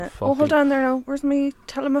Oh, hold on there now. Where's my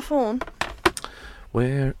telephone?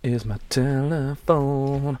 Where is my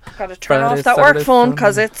telephone? Gotta turn off that work phone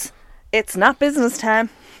because it's not business time.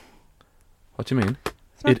 What do you mean?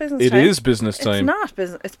 It's not business it time. is business time. It's not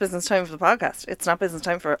business. It's business time for the podcast. It's not business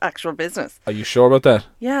time for actual business. Are you sure about that?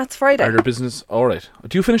 Yeah, it's Friday. Are there business? All right.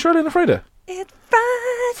 Do you finish early on a Friday? It's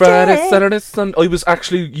Friday. Friday, Saturday, Sunday. I was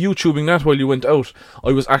actually YouTubing that while you went out.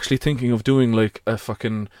 I was actually thinking of doing like a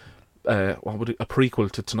fucking a prequel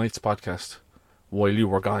to tonight's podcast while you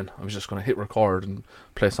were gone. I was just going to hit record and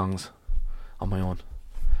play songs on my own,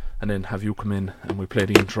 and then have you come in and we play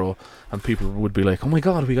the intro, and people would be like, "Oh my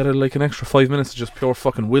god, we got like an extra 5 minutes of just pure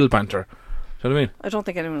fucking will banter." Do you know what I mean? I don't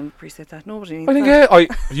think anyone would appreciate that. Nobody needs I think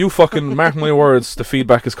that. you fucking mark my words. The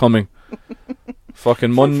feedback is coming.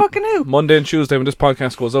 Fucking who? Monday and Tuesday when this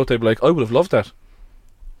podcast goes out, they'd be like, "I would have loved that.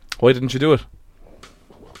 Why didn't you do it?"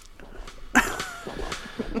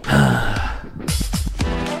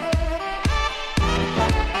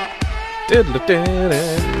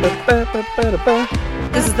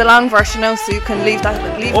 This is the long version now, so you can leave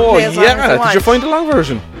it Oh play as long as yeah, you want. did you find the long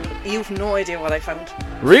version? You've no idea what I found.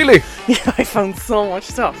 Really? Yeah, I found so much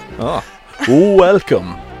stuff. Oh.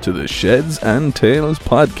 Welcome to the Sheds and Tales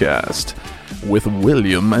podcast with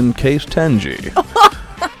William and Kate Tangi.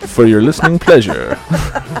 For your listening pleasure.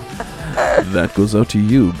 That goes out to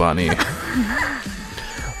you, Bonnie.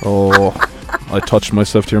 Oh, I touched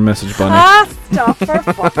myself to your message, Bonnie. Stop, for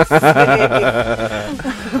fuck's sake.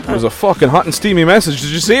 It was a fucking hot and steamy message. Did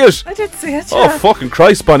you see it? I did see it, Oh, yeah. fucking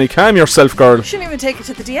Christ, Bonnie. Calm yourself, girl. You shouldn't even take it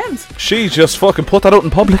to the DMs. She just fucking put that out in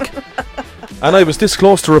public. And I was this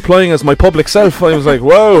close to replying as my public self. I was like,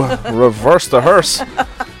 whoa, reverse the hearse.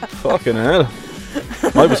 Fucking hell.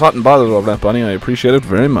 I was hot and bothered over that, Bonnie. I appreciate it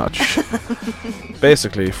very much.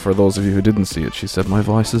 Basically, for those of you who didn't see it, she said my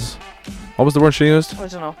voice is... What was the word she used? I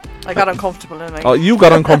don't know. I got uncomfortable and Oh, you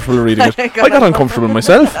got uncomfortable reading it. I got uncomfortable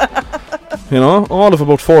myself. You know, all of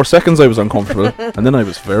about 4 seconds I was uncomfortable. And then I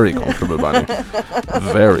was very comfortable, Bonnie.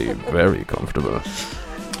 Very, very comfortable.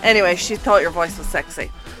 Anyway, she thought your voice was sexy.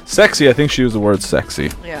 Sexy, I think she used the word sexy.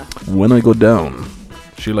 Yeah. When I go down.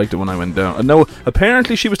 She liked it when I went down. And now,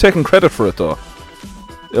 apparently she was taking credit for it, though.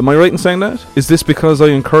 Am I right in saying that? Is this because I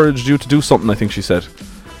encouraged you to do something, I think she said?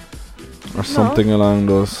 Or something along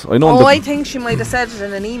those... I think she might have said it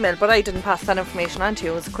in an email, but I didn't pass that information on to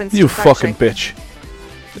you. It was a coincidence. You fucking bitch.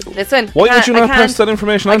 Listen. Why would you not pass that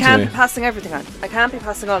information on to me? I can't be passing everything on. I can't be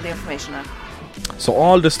passing all the information on. So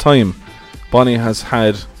all this time, Bonnie has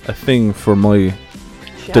had a thing for my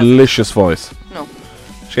delicious voice. No.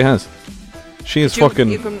 She has. She is fucking...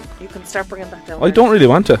 You can start bringing that down. I don't really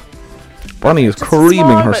want to. Bonnie is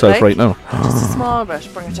creaming herself right now. Just a small bit.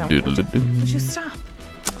 Bring it down. Would you stop?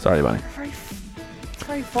 Sorry, Bonnie. It's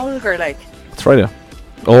very vulgar, like. It's Friday.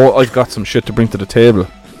 Oh, I've got some shit to bring to the table.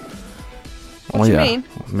 What do you mean?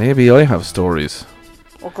 Maybe I have stories.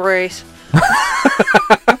 Oh, great.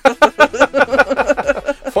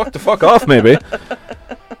 Fuck off, maybe.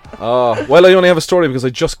 Well, I only have a story because I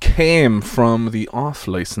just came from the off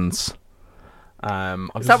license.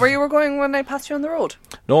 Is that where you were going when I passed you on the road?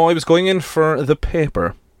 No, I was going in for the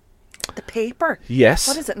paper. The paper? Yes.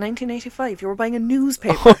 What is it, 1985? You were buying a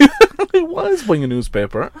newspaper. I was buying a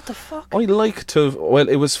newspaper. What the fuck? I like to... Well,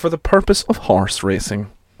 it was for the purpose of horse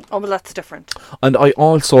racing. Oh, well, that's different. And I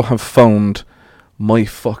also have found my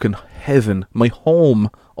fucking heaven, my home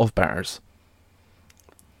of bars.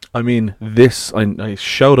 I mean, this... I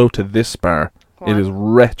shout out to this bar. It is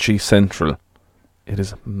Retchy Central. It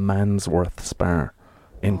is Mansworth's Bar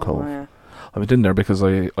in Cove. Yeah. I went in there because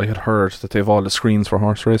I had heard that they have all the screens for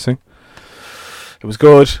horse racing. It was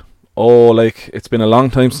good. Oh, like, it's been a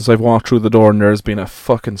long time since I've walked through the door and there's been a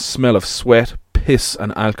fucking smell of sweat, piss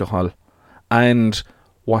and alcohol. And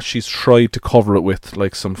what she's tried to cover it with,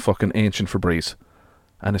 like some fucking ancient Febreze.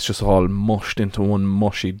 And it's just all mushed into one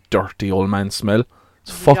mushy, dirty old man smell.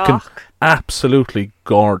 It's fucking absolutely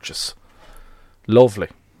gorgeous. Lovely.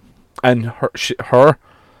 And she had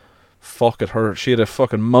a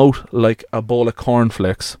fucking mouth like a bowl of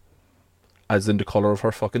cornflakes, as in the colour of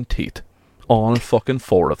her fucking teeth. All fucking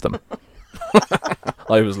 4 of them.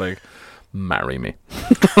 I was like, marry me.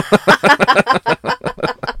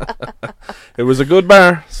 It was a good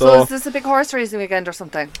bar. So is this a big horse racing weekend or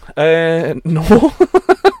something? No.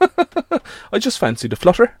 I just fancied a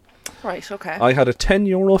flutter. Right, okay. I had a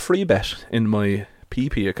 €10 free bet in my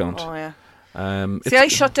PP account. Oh, yeah. See, I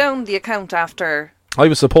shut down the account after... I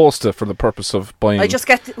was supposed to, for the purpose of buying... I just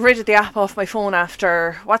get rid of the app off my phone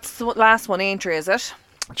after... What's the last one? Aintree, is it?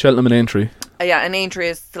 Cheltenham and Aintree. Yeah, and Aintree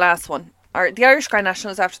is the last one. Or the Irish Grand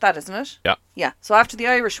National is after that, isn't it? Yeah. Yeah, so after the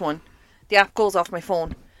Irish one, the app goes off my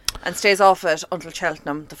phone. and stays off it until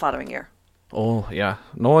Cheltenham the following year. Oh, yeah.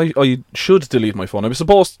 No, I should delete my phone. I was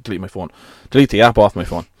supposed to delete my phone. Delete the app off my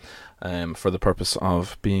phone. For the purpose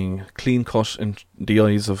of being clean cut in the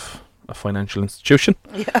eyes of a financial institution.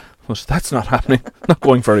 Yeah. But that's not happening. Not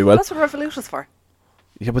going very well. That's what Revolut is for.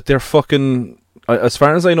 Yeah, but they're fucking... as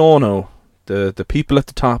far as I know now, the people at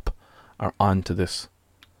the top are on to this.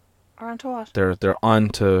 Are on to what? They're on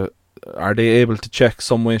to... Are they able to check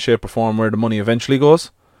some way, shape or form where the money eventually goes?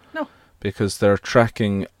 No. Because they're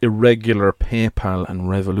tracking irregular PayPal and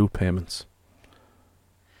Revolut payments.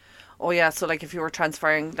 Oh yeah, so like if you were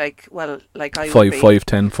transferring like I would 5, be. 5,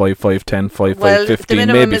 10, 5, 5, 10, 5, Well, 5, 15, the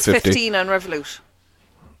minimum maybe is 50. 15 on Revolut.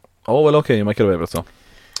 Oh, well, okay, you might get away with it, so.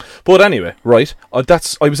 But anyway, right, I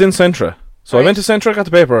was in Centra. So I Right. went to Centra, got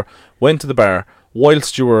the paper, went to the bar,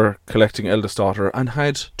 whilst you were collecting eldest daughter, and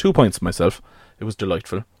had 2 pints myself. It was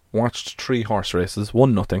delightful. Watched 3 horse races,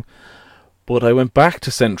 1-0. But I went back to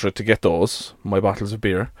Centra to get those, my bottles of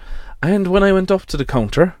beer. And when I went up to the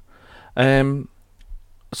counter,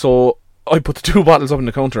 so I put the 2 bottles up on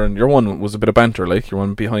the counter, and your one was a bit of banter, like your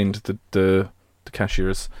one behind the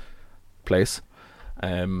cashier's place.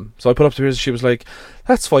 So I put up the beers, and she was like,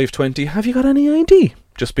 "That's $5.20. Have you got any ID?"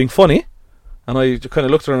 Just being funny. And I kind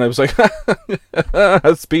of looked at her and I was like,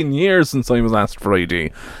 "It's been years since I was asked for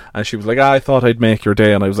ID." And she was like, "I thought I'd make your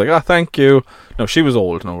day." And I was like, "Thank you." No, she was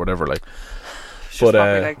old, no, whatever, like. She's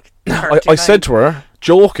probably like 39. I said to her,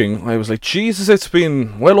 joking, I was like, "Jesus, it's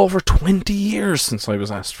been well over 20 years since I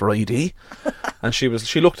was asked for ID." And she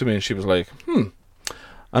looked at me and she was like,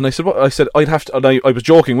 And I said, "What?" I said, "I'd have to," and I was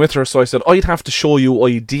joking with her, so I said, "I'd have to show you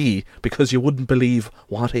ID because you wouldn't believe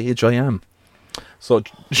what age I am." So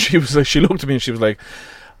she looked at me and she was like,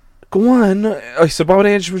 "Go on." I said, "What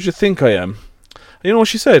age would you think I am?" And you know what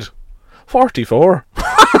she said? 44.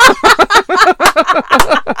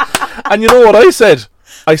 And you know what I said?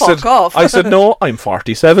 Fuck off. I said, "No, I'm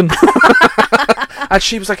 47. And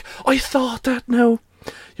she was like, "I thought that now.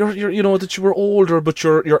 You're you know that you were older, but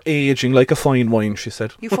you're aging like a fine wine," she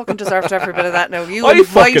said. You fucking deserved every bit of that now. You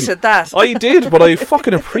invited that. I did, but I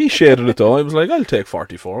fucking appreciated it though. I was like, "I'll take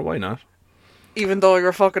 44, why not?" Even though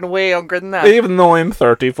you're fucking way younger than that. Even though I'm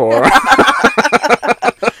 34.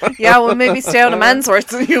 Yeah, well, maybe stay out of man's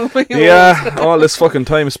words. Yeah, all this fucking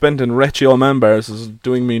time spent in retchy old man bars is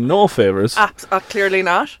doing me no favours. Clearly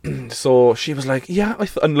not. So she was like, "Yeah," I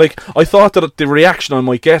thought that the reaction I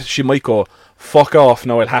might get, she might go, "Fuck off,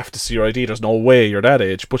 now I'll have to see your ID, there's no way you're that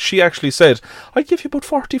age." But she actually said, "I'd give you about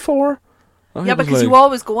 44. Yeah, because you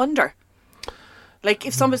always go under. Like,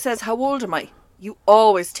 if somebody says, "How old am I?" you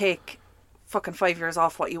always take fucking 5 years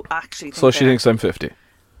off what you actually think. So she thinks I'm 50.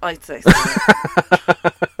 I'd say so.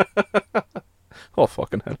 Oh,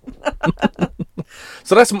 fucking hell.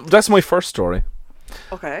 So that's my first story.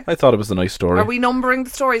 Okay. I thought it was a nice story. Are we numbering the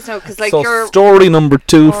stories now? Because so story number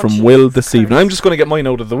 2 from Will this evening. I'm just going to get mine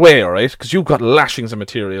out of the way, alright? Because you've got lashings of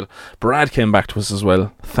material. Brad came back to us as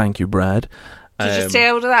well. Thank you, Brad. Did you stay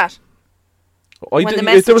out of that?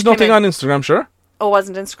 There was nothing on Instagram, sure? Oh, it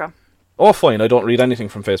wasn't Instagram. Oh, fine. I don't read anything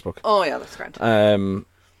from Facebook. Oh, yeah, that's grand.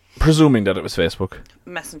 Presuming that it was Facebook.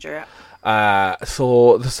 Messenger, yeah.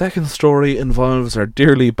 So the second story involves our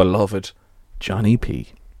dearly beloved Johnny P.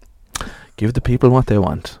 Give the people what they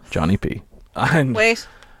want, Johnny P. And wait.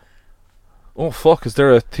 Oh fuck! Is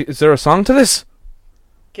there a song to this?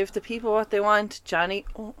 Give the people what they want, Johnny.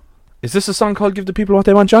 Oh. Is this a song called "Give the People What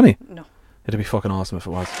They Want, Johnny"? No. It'd be fucking awesome if it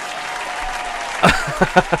was.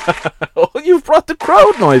 Oh, you've brought the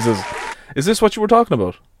crowd noises. Is this what you were talking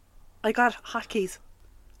about? I got hotkeys.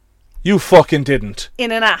 You fucking didn't.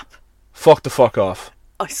 In an app. Fuck the fuck off.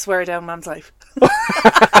 I swear down man's life. We've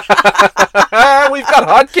got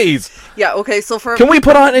hotkeys. Yeah, okay, so for... Can we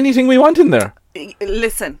put on anything we want in there?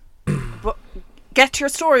 Listen. Get to your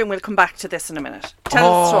story and we'll come back to this in a minute.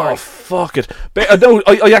 Tell us the story. Oh, fuck it. No,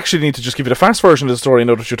 I actually need to just give you the fast version of the story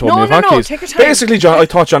now that you told me of hotkeys. No, take your time. Basically, I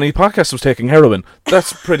thought Johnny Podcast was taking heroin.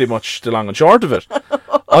 That's pretty much the long and short of it.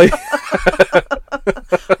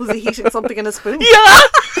 Was he heating something in a spoon? Yeah!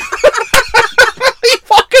 He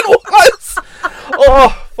fucking was!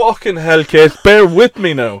 Oh, fucking hell, Kate. Bear with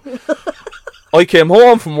me now. I came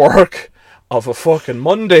home from work of a fucking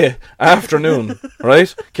Monday afternoon,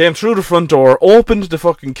 right? Came through the front door, opened the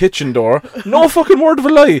fucking kitchen door. No fucking word of a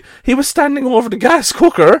lie. He was standing over the gas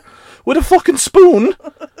cooker with a fucking spoon,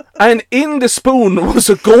 and in the spoon was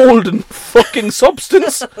a golden fucking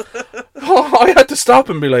substance. Oh, I had to stop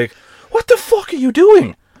and be like, "What the fuck are you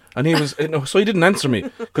doing?" And he was, so he didn't answer me,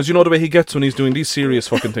 because you know the way he gets when he's doing these serious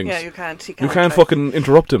fucking things. Yeah, you can't. You can't fucking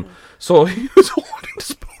interrupt him. So he was holding the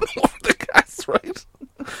spoon over the gas, right?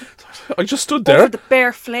 So I just stood there. Over the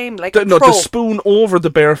bare flame, like a No, pro. the spoon over the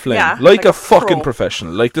bare flame. Yeah, like a fucking pro.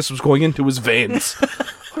 professional. Like this was going into his veins.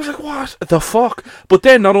 I was like, what the fuck? But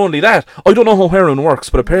then not only that, I don't know how heroin works,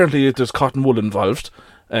 but apparently there's cotton wool involved.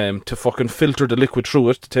 To fucking filter the liquid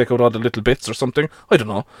through it to take out all the little bits or something. I don't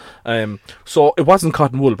know. So it wasn't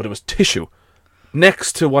cotton wool, but it was tissue.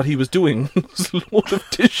 Next to what he was doing was a load of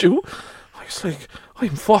tissue. I was like,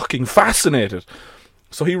 I'm fucking fascinated.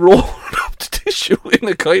 So he rolled up the tissue in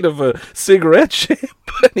a kind of a cigarette shape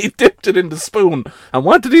and he dipped it in the spoon. And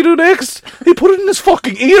what did he do next? He put it in his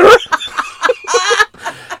fucking ear.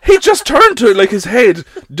 He just turned to it, like his head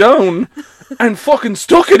down, and fucking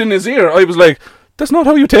stuck it in his ear. I was like, that's not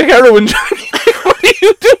how you take heroin, Johnny. What are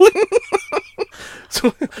you doing?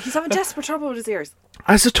 So, he's having desperate trouble with his ears.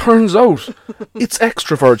 As it turns out, it's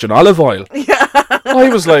extra virgin olive oil. Yeah. I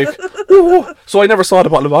was like, whoa. So I never saw the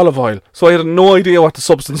bottle of olive oil. So I had no idea what the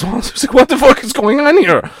substance was. I was like, what the fuck is going on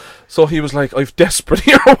here? So he was like, I've desperate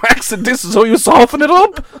earwax and this is how you soften it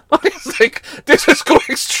up. I was like, this is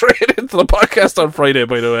going straight into the podcast on Friday,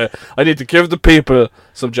 by the way. I need to give the people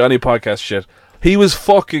some Johnny podcast shit. He was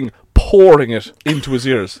fucking pouring it into his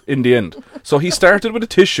ears in the end. So he started with a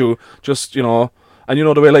tissue, just, you know, and you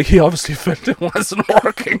know the way, like, he obviously felt it wasn't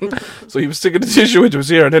working. So he was sticking the tissue into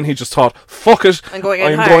his ear, and then he just thought, fuck it, I'm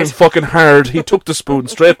going fucking hard. He took the spoon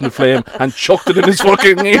straight in the flame and chucked it in his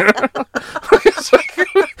fucking ear.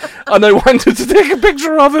 And I wanted to take a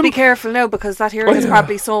picture of him. Be careful now, because that hearing is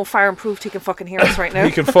probably so far improved he can fucking hear us right now.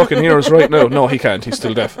 He can fucking hear us right now. No, he can't. He's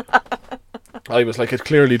still deaf. I was like, it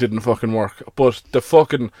clearly didn't fucking work. But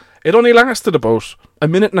it only lasted about a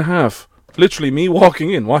minute and a half. Literally me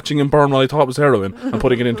walking in, watching him burn what I thought was heroin and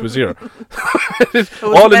putting it into his ear. It was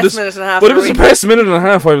the best minute and a half. But it was the best minute and a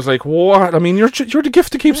half. I was like, what? I mean, you're the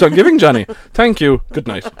gift that keeps on giving, Johnny. Thank you. Good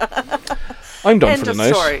night. I'm done for the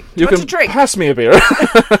night. Story. You can pass me a beer.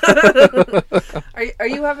 Are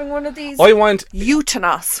you having one of these? I want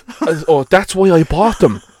Eutanas. Oh, that's why I bought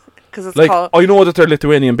them. Because it's like, called... I know that they're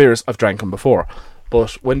Lithuanian beers. I've drank them before.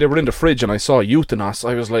 But when they were in the fridge and I saw Eutanas,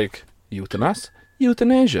 I was like, Eutanas?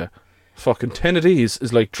 Euthanasia. Fucking 10 of these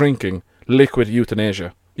is like drinking liquid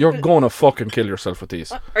euthanasia. You're gonna fucking kill yourself with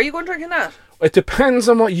these. Are you going drinking that? It depends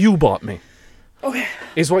on what you bought me. Okay.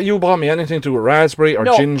 Is what you bought me anything to do with raspberry or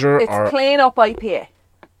ginger? It's or plain up IPA.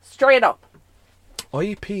 Straight up.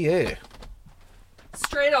 IPA?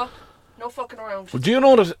 Straight up. No fucking around. Well, do you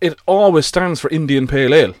know that it always stands for Indian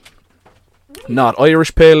Pale Ale? Really? Not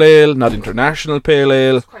Irish Pale Ale, not International Pale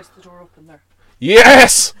Ale. Jesus Christ, the door open there.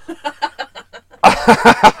 Yes!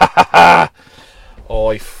 Oh,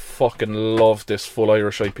 I fucking love this full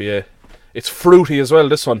Irish IPA. It's fruity as well,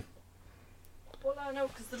 this one. Hold on now,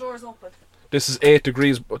 because the door's open. This is 8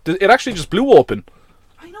 degrees. It actually just blew open.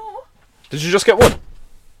 I know. Did you just get one?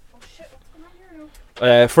 Oh shit, what's going on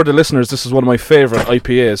here now? For the listeners, this is one of my favourite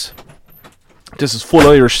IPAs. This is full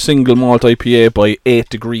Irish single malt IPA by 8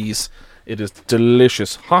 degrees. It is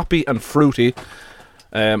delicious. Hoppy and fruity.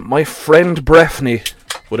 My friend Breffney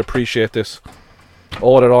would appreciate this.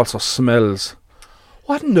 Oh, it also smells.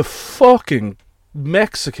 What in the fucking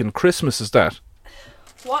Mexican Christmas is that?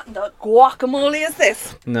 What in the guacamole is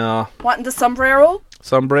this? No. What in the sombrero?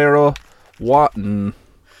 Sombrero. What in...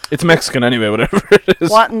 It's Mexican anyway, whatever it is.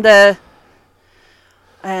 What in the...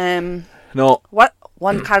 No. What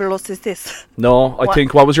Juan Carlos is this? No, I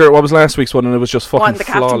think what was last week's one, and it was just fucking What in the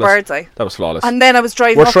flawless. Captain Birdseye? That was flawless. And then I was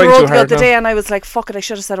driving up the road the other day and I was like, fuck it, I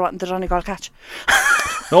should have said what in the Johnny Gall Catch.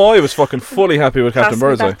 No, I was fucking fully happy with Captain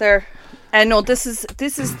Birdseye. There. No, this is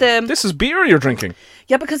the... This is beer you're drinking?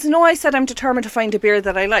 Yeah, because I said I'm determined to find a beer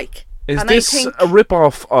that I like. Is this a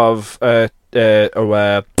rip-off of...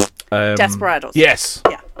 Desperados? Yes.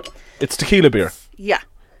 Yeah. It's tequila beer. Yeah.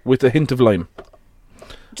 With a hint of lime.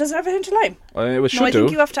 Does it have a hint of lime? It should do. I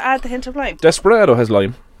think you have to add the hint of lime. Desperado has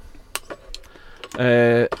lime.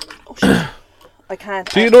 Oh shit. I can't.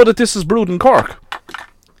 Do you know that this is brewed in Cork?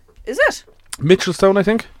 Is it? Mitchelstown, I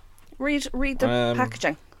think. Read the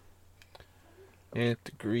packaging. 8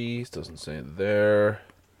 degrees, doesn't say there.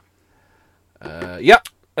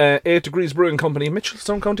 8 Degrees Brewing Company,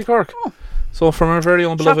 Mitchelstown, County Cork. Oh. So from our very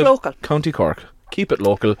own beloved local. County Cork. Keep it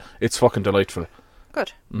local. It's fucking delightful.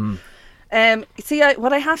 Good. See,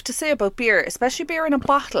 what I have to say about beer, especially beer in a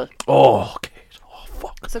bottle. Oh, Kate. Oh,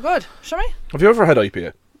 fuck. Is it good? Show me. Have you ever had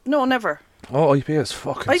IPA? No, never. Oh, IPA is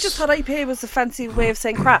fucking... I just thought IPA was a fancy way of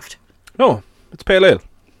saying craft. No, it's pale ale.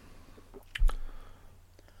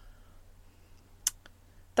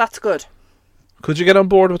 That's good. Could you get on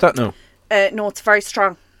board with that now? No, it's very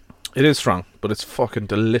strong. It is strong, but it's fucking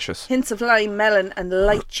delicious. Hints of lime, melon and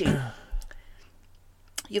lychee.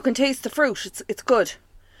 You can taste the fruit. It's good.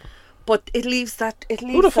 but it leaves that.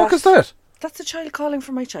 Who the fuck is that? That's a child calling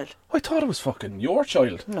for my child. I thought it was fucking your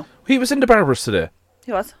child. No. He was in the barbers today.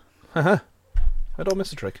 He was. I don't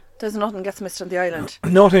miss a trick. There's nothing gets missed on the island.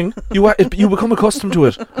 Nothing. You become accustomed to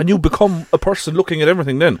it, and you become a person looking at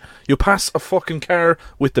everything. Then you pass a fucking car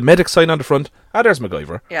with the medic sign on the front. There's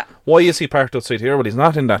MacGyver. Yeah. Why is he parked outside here? Well, he's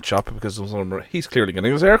not in that shop because he's clearly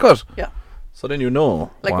getting his haircut. Yeah. So then you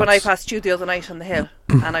know. Like when I passed you the other night on the hill,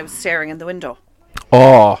 and I was staring in the window.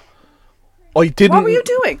 Oh, I didn't. What were you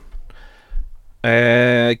doing?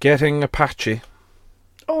 Getting Apache.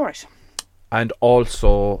 All right. And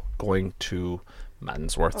also going to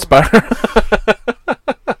Mansworth's bar.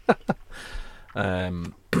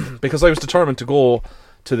 Because I was determined to go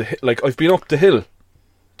to the... Like, I've been up the hill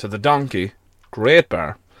to the Donkey. Great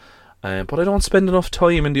bar. But I don't spend enough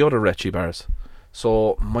time in the other wretchy bars.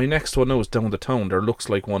 So my next one now is down the town. There looks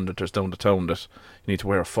like one that there's down the town that you need to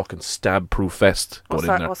wear a fucking stab-proof vest. What's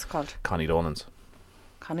that? What's it called? Connie Dolan's.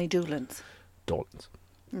 Connie Dolan's. Dolan's.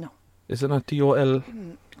 No. Is it not D-O-L?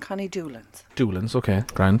 Connie Dolan's. Dolan's, okay.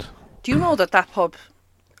 Grand. Do you know that pub...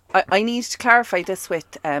 I need to clarify this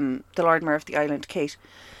with the Lord Mayor of the island, Kate,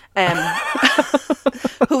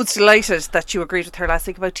 who's delighted that you agreed with her last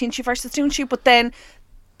week about Tinchy versus Doonchi, but then...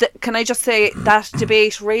 can I just say that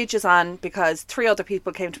debate rages on because 3 other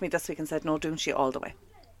people came to me this week and said no, Doonchi all the way.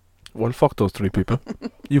 Well, fuck those 3 people.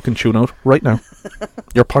 You can tune out right now.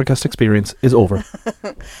 Your podcast experience is over.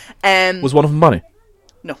 Was one of them Bonnie?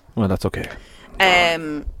 No. Well, that's okay.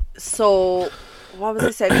 So, what was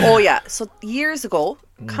I saying? Oh, yeah. So, years ago,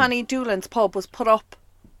 Connie Doolan's pub was put up,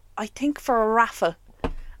 I think, for a raffle.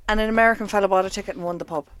 And an American fella bought a ticket and won the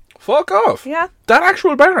pub. Fuck off. Yeah. That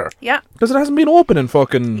actual bar? Yeah. Because it hasn't been open in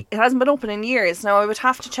fucking... It hasn't been open in years. Now, I would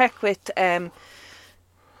have to check with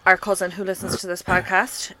our cousin who listens to this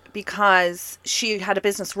podcast because she had a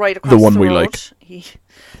business right across the road. The one we like.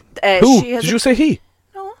 Who? Did you say he?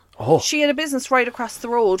 No. Oh. She had a business right across the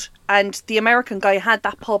road and the American guy had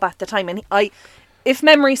that pub at the time. And if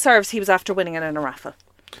memory serves, he was after winning it in a raffle.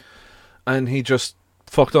 And he just...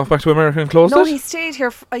 fucked off back to America and closed it? No, he stayed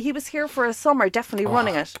here. He was here for a summer, definitely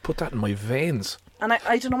running it. Put that in my veins. And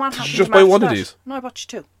I don't know what happened. Did you just buy one of these? No, I bought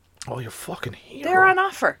you 2. Oh, you're fucking hero. They're on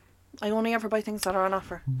offer. I only ever buy things that are on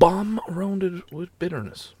offer. Bomb rounded with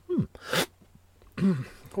bitterness. Oh,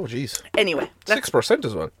 jeez. Anyway. 6%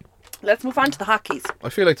 as well. Let's move on to the hotkeys. I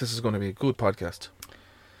feel like this is going to be a good podcast.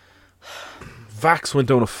 Vax went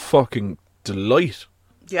down a fucking delight.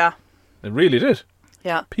 Yeah. It really did.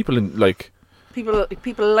 Yeah. People liked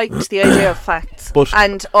the idea of facts. But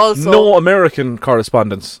and also no American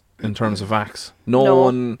correspondence in terms of Vax. No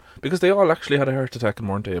one, because they all actually had a heart attack and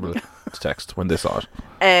weren't able to text when they saw it.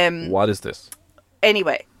 What is this?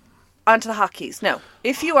 Anyway, on to the hotkeys. Now,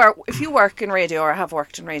 if you work in radio or have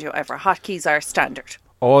worked in radio ever, hotkeys are standard.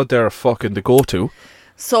 Oh, they're fucking the go-to.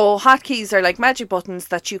 So hotkeys are like magic buttons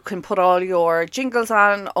that you can put all your jingles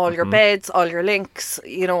on, all your beds, all your links,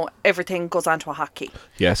 everything goes onto a hotkey.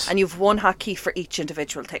 Yes. And you've one hotkey for each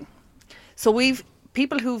individual thing. So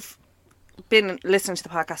people who've been listening to the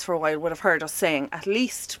podcast for a while would have heard us saying at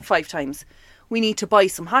least 5 times, we need to buy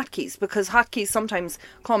some hotkeys because hotkeys sometimes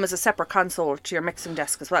come as a separate console to your mixing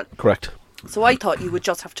desk as well. Correct. So I thought you would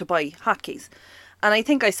just have to buy hotkeys. And I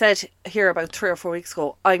think I said here about 3 or 4 weeks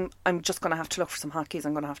ago, I'm just going to have to look for some hotkeys.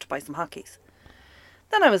 I'm going to have to buy some hotkeys.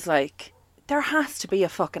 Then I was like, there has to be a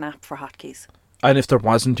fucking app for hotkeys. And if there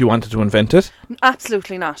wasn't, you wanted to invent it?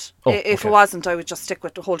 Absolutely not. Oh, if okay. it wasn't, I would just stick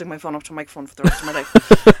with holding my phone up to my microphone for the rest of my life.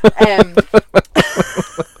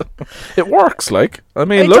 It works, like. I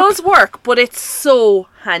mean, it does work, but it's so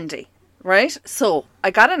handy, right? So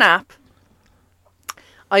I got an app.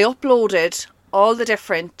 I uploaded all the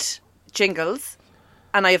different jingles.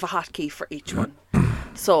 And I have a hotkey for each one.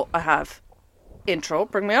 So I have intro,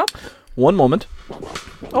 bring me up. One moment.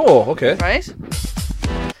 Oh, okay. Right.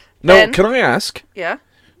 Now, then, can I ask? Yeah.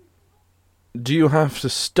 Do you have to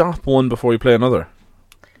stop one before you play another?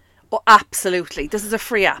 Oh, absolutely. This is a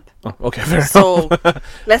free app. Oh, okay, fair So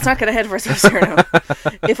let's not get ahead of ourselves here now.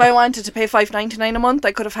 If I wanted to pay $5.99 a month,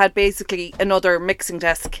 I could have had basically another mixing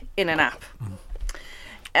desk in an app.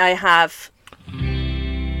 I have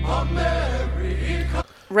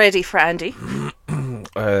ready for Andy.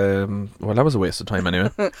 Well, that was a waste of time anyway.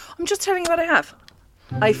 I'm just telling you what I have.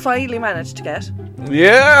 I finally managed to get.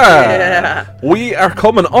 Yeah. We are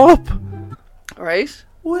coming up. Right.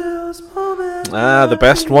 The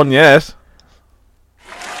best one yet.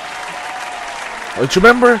 Do you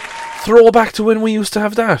remember Throwback to when we used to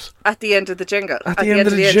have that. At the end of the jingle. At the end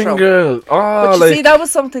of the intro. jingle. Oh, But you see, that was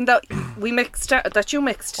something that we mixed out, that you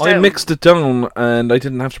mixed down. I mixed it down and I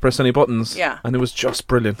didn't have to press any buttons. Yeah. And it was just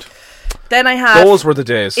brilliant. Then I have... Those were the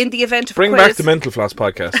days. In the event of Bring a quiz... back the Mental Floss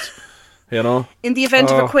podcast. You know? In the event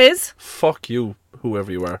of a quiz... Fuck you,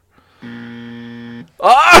 whoever you are.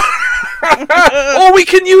 Oh, we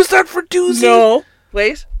can use that for doozy. No.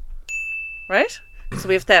 Wait. Right? So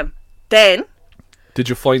we have them. Then... Did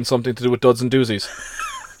you find something to do with duds and doozies?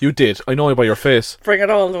 You did. I know by your face. Bring it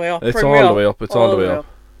all the way up. It's all the way up. It's all the way up.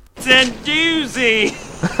 It's a doozy.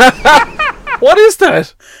 What is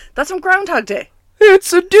that? That's from Groundhog Day.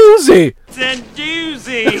 It's a doozy. It's a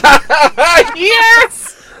doozy.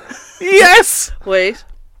 Yes! Yes! Wait.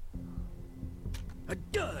 A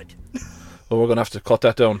dud. Oh, we're going to have to cut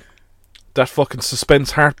that down. That fucking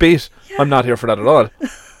suspense heartbeat. Yeah. I'm not here for that at all.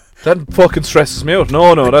 That fucking stresses me out.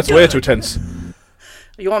 No, that's way too tense.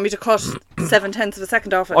 You want me to cut 0.7 of a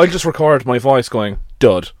second off it? I'll just record my voice going,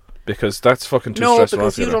 dud. Because that's fucking too stressful. No,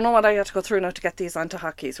 because you don't know what I had to go through now to get these onto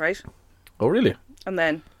hotkeys, right? Oh, really? And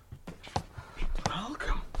then...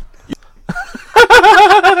 Welcome.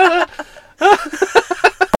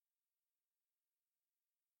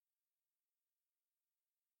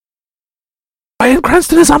 Brian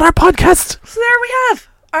Cranston is on our podcast. So there we have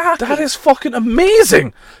our hotkey. That is fucking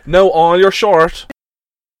amazing. Now all your short,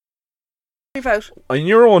 in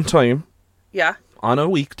your own time, yeah, on a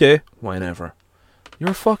weekday, whenever,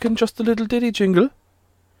 you're fucking just a little ditty jingle.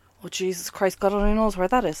 Oh Jesus Christ, God only knows where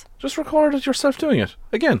that is. Just record it yourself doing it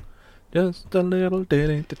again. Just a little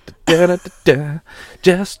ditty,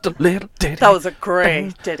 just a little ditty. That was a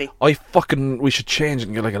great ditty. We should change it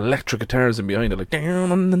and get like electric guitars in behind it, like.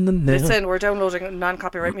 Listen, we're downloading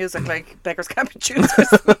non-copyright music like beggars can't be choosers.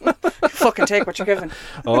 Fucking take what you're given.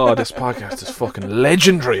 Oh, this podcast is fucking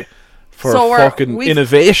legendary for So fucking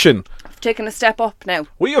innovation. We've taken a step up now.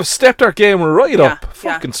 We have stepped our game right up.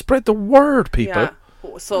 Fucking spread the word, people.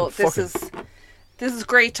 Yeah. So this is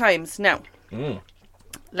great times now.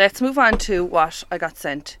 Let's move on to what I got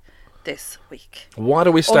sent this week. What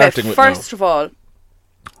are we starting with now?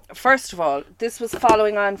 First of all, this was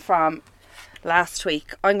following on from last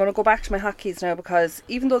week. I'm going to go back to my hotkeys now because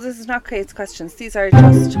even though this is not Kate's questions, these are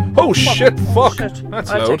just... Oh, shit, fuck. That's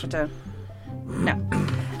I'll loud. take it down. No.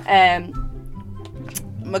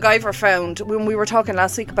 MacGyver found, when we were talking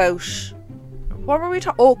last week about... What were we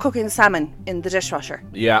talking? Oh, cooking salmon in the dishwasher.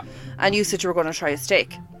 Yeah. And you said you were going to try a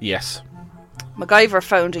steak. Yes. MacGyver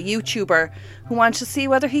found a YouTuber who wanted to see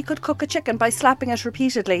whether he could cook a chicken by slapping it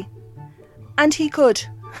repeatedly. And he could.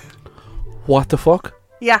 What the fuck?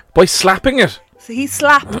 Yeah. By slapping it? So he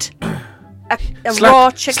slapped a raw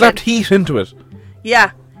chicken. Slapped heat into it?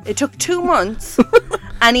 Yeah. It took 2 months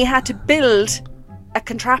and he had to build a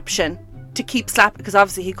contraption to keep slapping, because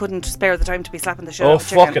obviously he couldn't spare the time to be slapping the shit out of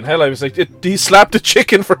chicken. Oh, fucking hell. I was like, he slapped a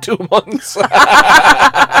chicken for 2 months.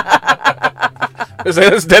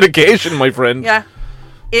 That's dedication, my friend. Yeah.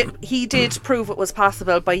 He did prove it was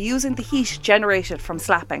possible by using the heat generated from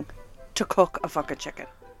slapping to cook a fucking chicken.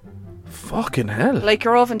 Fucking hell. Like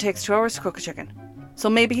your oven takes 2 hours to cook a chicken.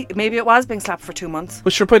 So maybe it was being slapped for 2 months.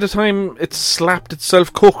 But sure, by the time it slapped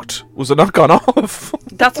itself cooked, was it not gone off?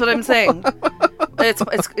 That's what I'm saying.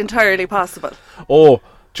 It's entirely possible. Oh,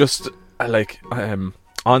 just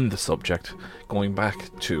on the subject, going back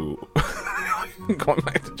to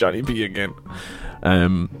Johnny B again.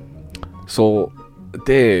 So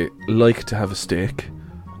they like to have a steak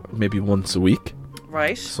maybe once a week.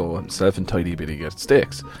 Right. So himself and Tidy Bitty get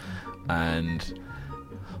steaks. And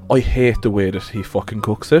I hate the way that he fucking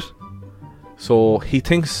cooks it. So he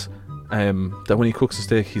thinks that when he cooks a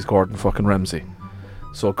steak, he's Gordon fucking Ramsay.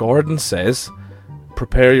 So Gordon says,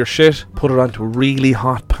 prepare your shit, put it onto a really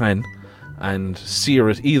hot pan, and sear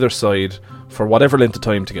it either side for whatever length of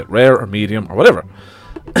time to get rare or medium or whatever.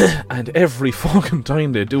 And every fucking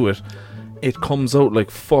time they do it, it comes out like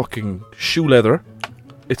fucking shoe leather.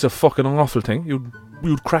 It's a fucking awful thing. You'd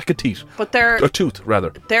crack a tooth. But they're... A tooth,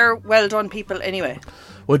 rather. They're well done people anyway.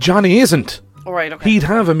 Well, Johnny isn't. Oh, right, okay. He'd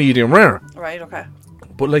have a medium rare. Right, okay.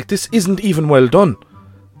 But, like, this isn't even well done.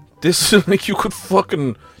 This is like you could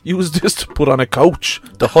fucking use this to put on a couch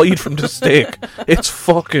to hide from the steak. It's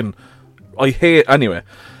fucking... I hate... Anyway.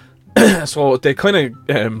 So they kind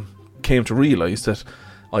of came to realise that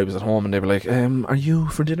I was at home and they were like, are you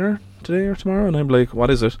for dinner today or tomorrow? And I'm like, what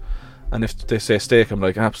is it? And if they say steak, I'm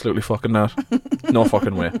like, absolutely fucking not. No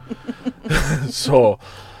fucking way. So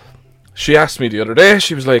she asked me the other day,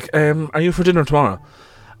 she was like, are you for dinner tomorrow?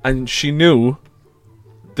 And she knew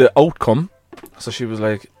the outcome. So she was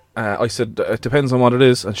like, I said, it depends on what it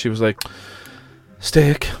is. And she was like,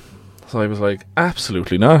 steak. So I was like,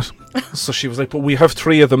 absolutely not. So she was like, but we have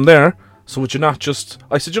 3 of them there, so would you not just...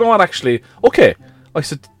 I said, you know what, actually, okay. I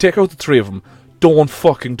said, take out the 3 of them. Don't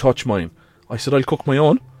fucking touch mine. I said, I'll cook my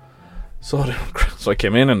own. So I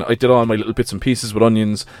came in and I did all my little bits and pieces with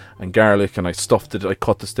onions and garlic, and I stuffed it. I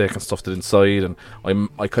cut the steak and stuffed it inside, and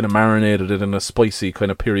I kind of marinated it in a spicy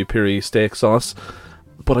kind of piri-piri steak sauce.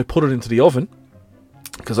 But I put it into the oven,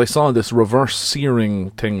 because I saw this reverse searing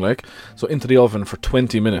thing, like, so into the oven for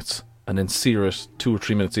 20 minutes, and then sear it 2 or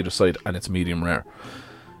 3 minutes either side, and it's medium rare.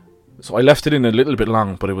 So I left it in a little bit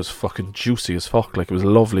long, but it was fucking juicy as fuck, like it was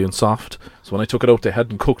lovely and soft. So when I took it out, they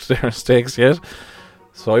hadn't cooked their steaks yet.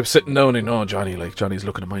 So I was sitting down and, Johnny's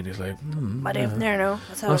looking at mine, he's like, What in there now?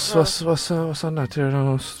 what's on that there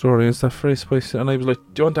now story? Is that very spicy? And I was like,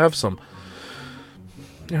 do you want to have some?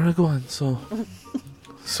 There I go on, So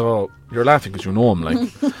you're laughing because you know him, like.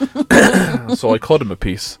 So I cut him a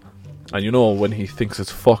piece. And you know, when he thinks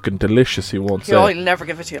it's fucking delicious, he won't say. He'll never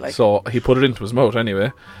give it to you, like. So he put it into his mouth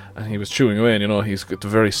anyway, and he was chewing away, and you know, he's got the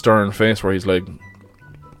very stern face where he's like,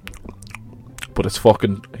 but it's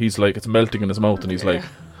fucking, he's like, it's melting in his mouth, and he's like,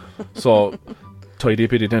 so Tidy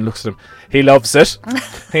Bitty then looks at him, he loves it,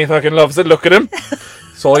 he fucking loves it, look at him.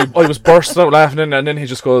 So I was bursting out laughing, and then he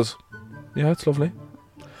just goes, yeah, it's lovely.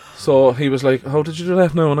 So he was like, how did you do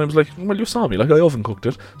that now? And I was like, well, you saw me, like, I oven cooked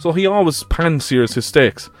it. So he always pan sears his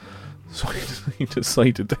steaks. So he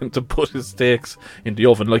decided then to put his steaks in the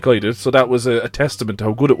oven like I did. So that was a testament to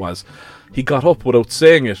how good it was. He got up without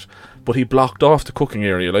saying it, but he blocked off the cooking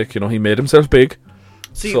area. Like, you know, he made himself big.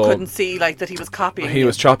 So you couldn't see, like, that he was copying He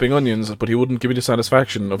was chopping onions, but he wouldn't give me the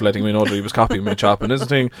satisfaction of letting me know that he was copying me chopping his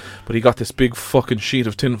thing. But he got this big fucking sheet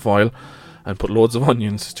of tin foil and put loads of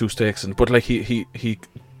onions, 2 steaks, but like he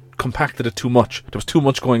compacted it too much. There was too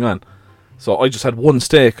much going on. So I just had 1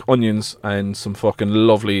 steak, onions, and some fucking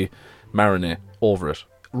lovely marinade over it,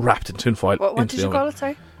 wrapped in tin foil. What did you call it,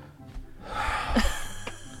 sorry?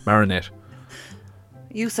 Marinade.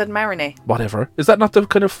 You said marinade. Whatever. Is that not the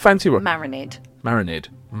kind of fancy word? Marinade. Marinade.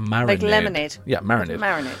 Like lemonade. Yeah, marinade.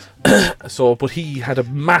 Marinade. So, but he had a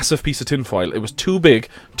massive piece of tin foil. It was too big,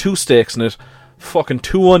 2 steaks in it, fucking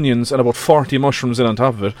 2 onions and about 40 mushrooms in on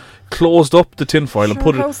top of it. Closed up the tin foil and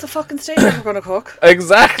put it... How's the fucking steak ever going to cook?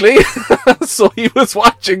 Exactly. So he was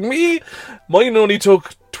watching me. Mine only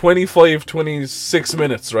took 26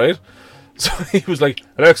 minutes, right? So he was like,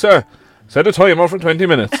 Alexa, set a timer for 20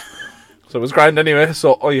 minutes. So it was grand anyway,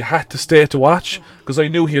 so I had to stay to watch because I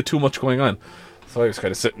knew he had too much going on. So I was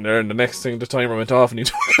kind of sitting there, and the next thing the timer went off and he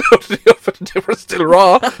took it out of the oven and they were still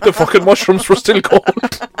raw. The fucking mushrooms were still cold.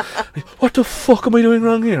 What the fuck am I doing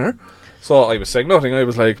wrong here? So I was saying nothing. I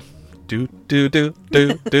was like, do.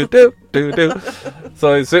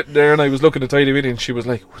 So I was sitting there and I was looking at Tidy Bitty and she was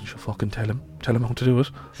like, wouldn't you fucking tell him how to do it?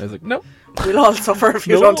 I was like, no. We'll all suffer if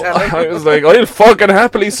you don't tell him. I was like, I'll fucking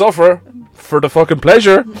happily suffer for the fucking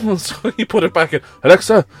pleasure. So he put it back in.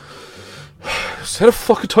 Alexa, set a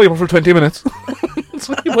fucking timer for 20 minutes.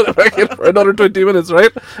 So he put it back in for another 20 minutes,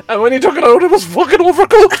 right? And when he took it out, it was fucking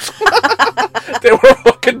overcooked. They were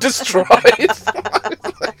fucking destroyed.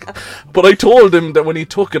 But I told him that when he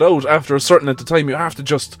took it out after a certain amount of time, you have to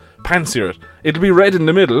just pan sear it. It'll be red in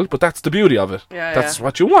the middle, but that's the beauty of it. Yeah, that's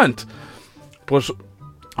what you want. But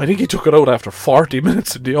I think he took it out after 40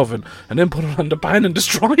 minutes in the oven and then put it on the pan and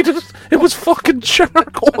destroyed it. It was fucking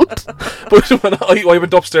charcoal. But when I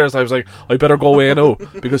went upstairs, I was like, I better go away now,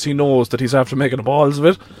 because he knows that he's after making the balls of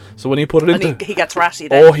it. So when he put it into... he gets ratty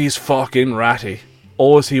then. Oh, he's fucking ratty.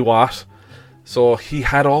 Oh, is he what? So he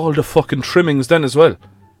had all the fucking trimmings then as well.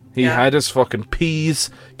 He had his fucking peas,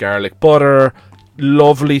 garlic butter,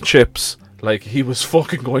 lovely chips. Like, he was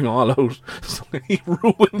fucking going all out. So he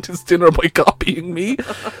ruined his dinner by copying me.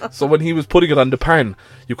 So when he was putting it on the pan,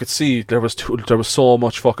 you could see there was so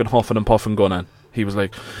much fucking huffing and puffing going on. He was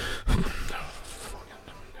like... And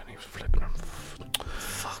he was flipping.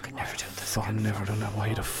 Fucking never do this. Fucking never done that.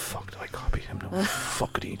 Why the fuck did I copy him now?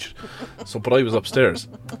 Fucking each. So, but I was upstairs.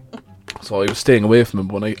 So I was staying away from him.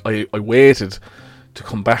 When I waited to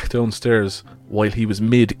come back downstairs while he was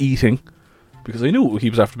mid-eating, because I knew he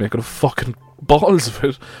was after making a fucking balls of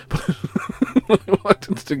it. But when I walked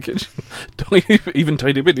into the kitchen, even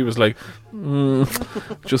Tidy Bitty was like,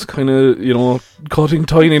 just kind of, you know, cutting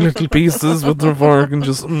tiny little pieces with their fork and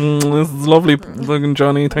just, this is lovely, fucking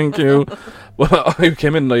Johnny, thank you. Well, I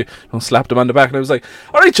came in and I slapped him on the back and I was like,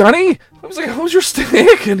 alright Johnny, I was like, how's your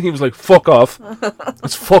steak? And he was like, fuck off.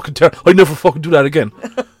 It's fucking terrible. I never fucking do that again.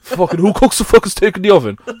 Fucking, who cooks the fucking steak in the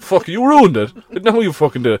oven? Fuck, you ruined it. Now you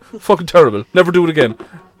fucking do it. Fucking terrible. Never do it again.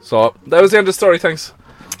 So, that was the end of the story, thanks.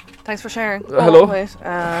 Thanks for sharing. Hello? Wait,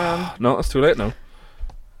 No, it's too late now.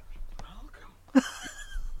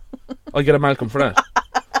 I get a Malcolm for that.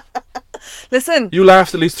 Listen. You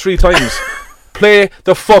laughed at least 3 times. Play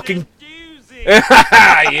the fucking...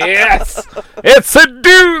 Yes! It's a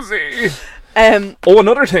doozy!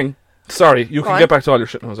 Another thing. Sorry, you can get back to all your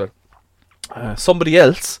shit now, sir. Somebody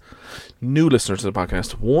else, new listener to the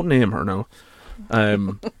podcast, won't name her now.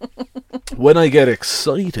 When I get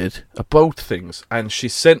excited about things, and she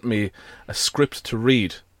sent me a script to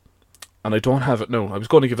read, and I don't have it now. I was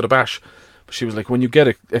going to give it a bash, but she was like, when you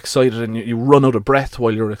get excited and you run out of breath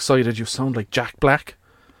while you're excited, you sound like Jack Black.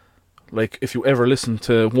 Like, if you ever listen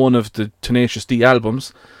to one of the Tenacious D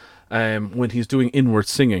albums, when he's doing inward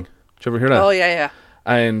singing. Did you ever hear that? Oh, yeah.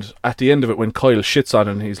 And at the end of it, when Kyle shits on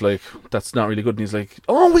him, he's like, that's not really good. And he's like,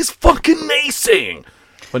 oh, he's fucking naysaying.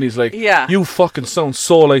 When he's like, you fucking sound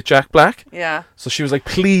so like Jack Black. Yeah. So she was like,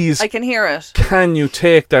 please. I can hear it. Can you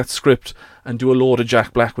take that script and do a load of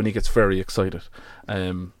Jack Black when he gets very excited?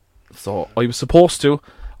 So I was supposed to.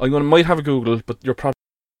 Might have a Google, but you're probably...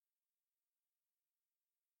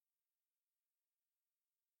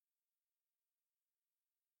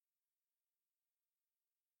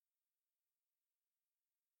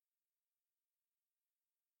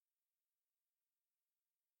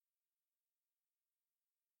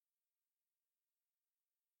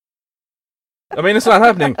 I mean, it's not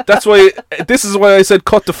happening. That's why. This is why I said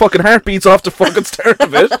cut the fucking heartbeats off the fucking start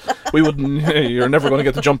of it. We wouldn't. You're never going to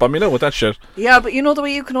get the jump on me now with that shit. Yeah, but you know the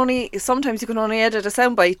way sometimes you can only edit a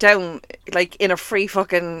soundbite down, like in a free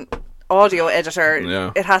fucking audio editor.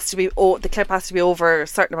 Yeah. It has to be. The clip has to be over a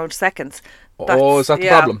certain amount of seconds. Is that the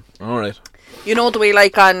problem? All right. You know the way,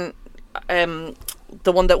 like on the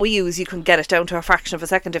one that we use, you can get it down to a fraction of a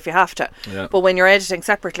second if you have to. Yeah. But when you're editing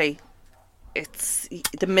separately, it's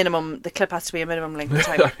the minimum. The clip has to be a minimum length of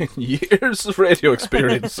time. I mean, years of radio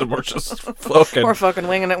experience, and we're just fucking... We're fucking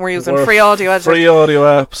winging it. We're using free audio editing. Free audio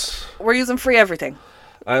apps. We're using free everything.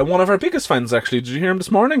 One of our biggest fans, actually. Did you hear him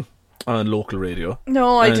this morning on local radio?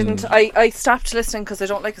 No, I didn't. I stopped listening because I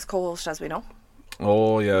don't like his co-host, as we know.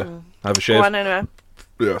 Oh, yeah. Have a shave. Go on, anyway.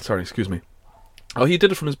 Yeah, sorry, excuse me. Oh, he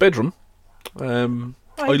did it from his bedroom. I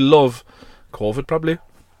love COVID, probably.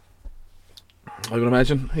 I would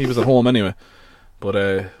imagine. He was at home anyway.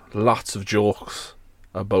 But lots of jokes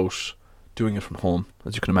about doing it from home,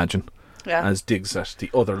 as you can imagine. Yeah. As digs at the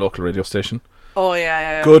other local radio station. Oh,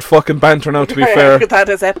 yeah. Good fucking banter now, to be fair. That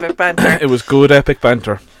is epic banter. It was good epic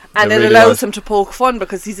banter. And it really allows him to poke fun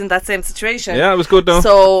because he's in that same situation. Yeah, it was good now.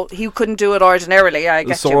 So he couldn't do it ordinarily, I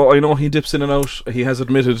get you. I know he dips in and out. He has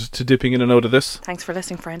admitted to dipping in and out of this. Thanks for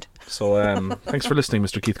listening, friend. So thanks for listening,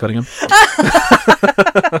 Mr. Keith Cunningham.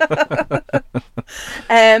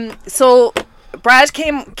 So Brad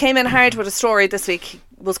came in hard with a story this week.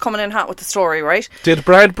 Was coming in hot with the story, right? Did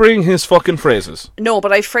Brad bring his fucking phrases? No,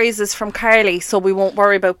 but I phrases from Carly, so we won't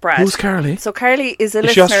worry about Brad. Who's Carly? So Carly is a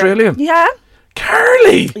listener. Is she Australian? Yeah.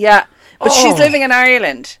 Carly! Yeah. But she's living in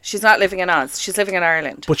Ireland. She's not living in Oz. She's living in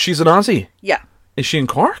Ireland. But she's an Aussie? Yeah. Is she in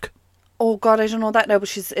Cork? Oh, God, I don't know that now, but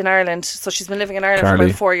she's in Ireland. So she's been living in Ireland Carly, for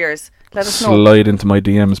about 4 years. Let us know. Slide into my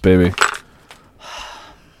DMs, baby.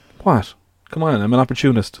 What? Come on, I'm an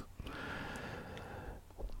opportunist.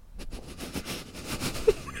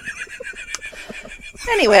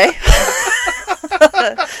 Anyway.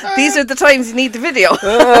 These are the times you need the video.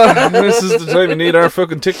 This is the time you need our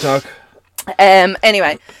fucking TikTok.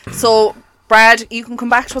 Anyway, so Brad, you can come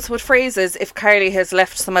back to us with phrases if Carly has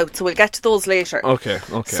left some out, so we'll get to those later. Okay.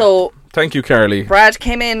 So thank you, Carly. Brad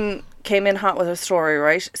came in hot with a story,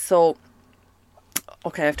 right? So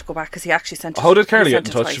okay, I have to go back because he actually sent it. How did Carly get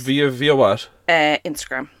in touch? Via what?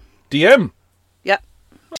 Instagram. DM? Yeah.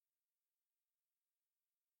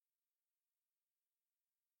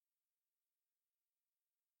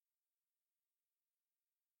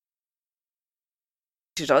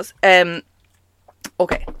 She does.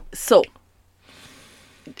 Okay, so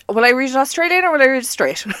will I read it Australian or will I read it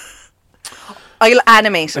straight? I'll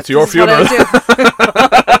animate it. It's your funeral.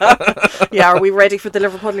 Yeah, are we ready for the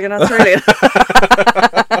Liverpudlian Australian?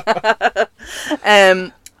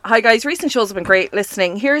 Hi guys, recent shows have been great.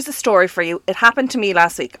 Listening, here's a story for you. It happened to me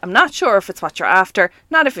last week. I'm not sure if it's what you're after,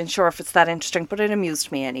 not even sure if it's that interesting, but it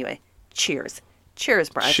amused me anyway. Cheers,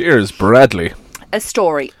 Brad. Cheers, Bradley. A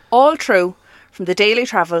story, all true, from the daily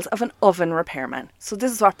travels of an oven repairman. So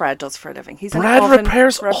this is what Brad does for a living. He's an oven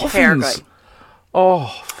repairs repair ovens. guy. Oh,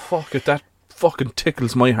 fuck it. That fucking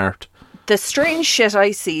tickles my heart. The strange shit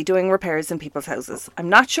I see doing repairs in people's houses. I'm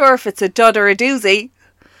not sure if it's a dud or a doozy.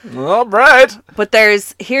 Oh, Brad. But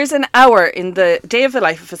here's an hour in the day of the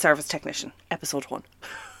life of a service technician. Episode 1.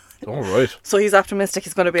 All right. So he's optimistic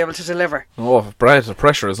he's going to be able to deliver. Oh, Brad, the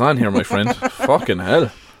pressure is on here, my friend. Fucking hell.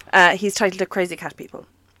 He's titled it Crazy Cat People.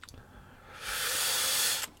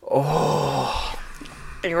 Are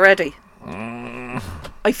you ready?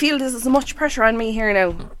 I feel there's as much pressure on me here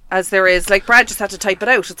now as there is. Like, Brad just had to type it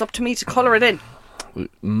out. It's up to me to colour it in.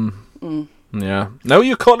 Yeah. Now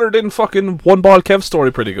you coloured in fucking One Ball Kev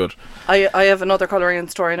story pretty good. I have another colouring in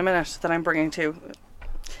story in a minute that I'm bringing to.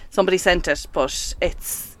 Somebody sent it, but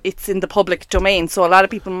it's in the public domain, so a lot of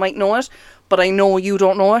people might know it, but I know you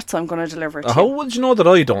don't know it, so I'm going to deliver it to How you. would you know that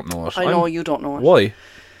I don't know it? I know you don't know it. Why?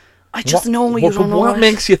 I just know you don't know What it.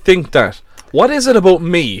 makes you think that? What is it about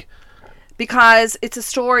me? Because it's a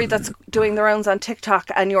story that's doing the rounds on TikTok,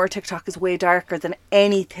 and your TikTok is way darker than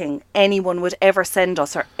anything anyone would ever send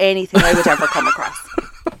us or anything I would ever come across.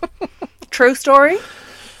 True story?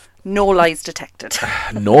 No lies detected.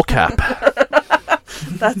 No cap.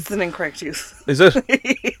 That's an incorrect use. Is it?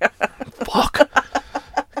 Yeah. Fuck.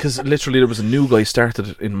 Because literally there was a new guy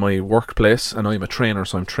started in my workplace, and I'm a trainer,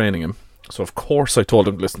 so I'm training him. So of course I told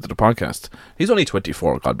him to listen to the podcast. He's only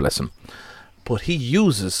 24, God bless him. But he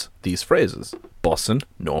uses these phrases. Bussin',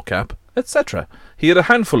 no cap, etc. He had a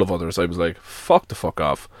handful of others. I was like, fuck the fuck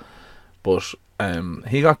off. But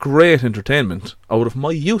he got great entertainment out of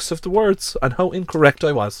my use of the words and how incorrect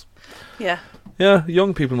I was. Yeah. Yeah,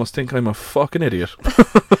 young people must think I'm a fucking idiot.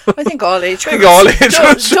 I think all age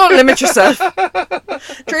groups. Don't limit yourself.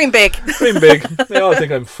 Dream big. Dream big. They all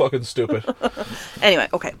think I'm fucking stupid. Anyway,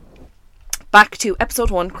 okay. Back to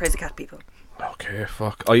episode 1, Crazy Cat People. Okay,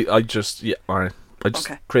 fuck. I just, alright.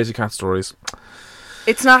 Okay. Crazy cat stories.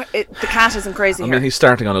 It's not, the cat isn't crazy here. I mean, he's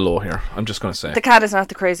starting on a low here. I'm just going to say. The cat is not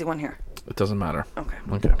the crazy one here. It doesn't matter. Okay.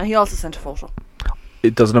 Okay. And he also sent a photo.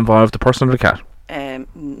 It doesn't involve the person or the cat.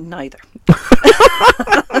 Neither.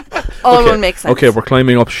 All one makes sense. Okay, we're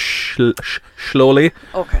climbing up slowly.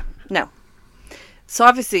 Okay. Now, so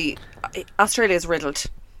obviously, Australia is riddled.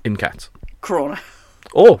 In cats. Corona.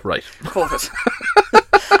 Oh, right. COVID.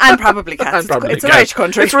 And probably cats. It's an Irish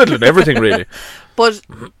country. It's riddled, everything really. But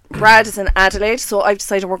Brad is in Adelaide, so I've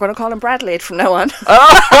decided we're going to call him Bradelaide from now on.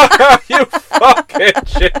 You fucking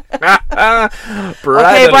shit. Okay,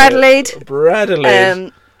 Bradelaide.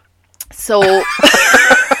 Bradelaide. So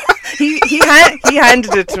he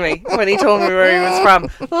handed it to me when he told me where he was from.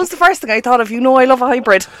 That was the first thing I thought of. You know, I love a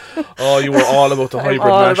hybrid. Oh, you were all about the hybrid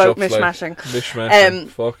all mashups. about mishmashing. Like, mishmashing.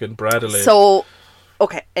 Fucking Bradelaide. So,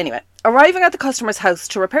 okay, anyway. Arriving at the customer's house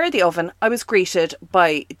to repair the oven, I was greeted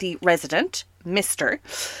by the resident, Mr.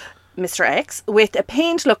 X, with a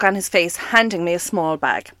pained look on his face, handing me a small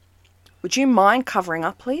bag. Would you mind covering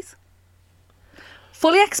up, please?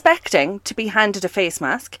 Fully expecting to be handed a face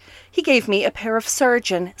mask, he gave me a pair of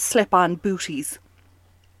surgeon slip-on booties.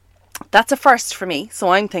 That's a first for me, so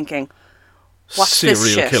I'm thinking, what's this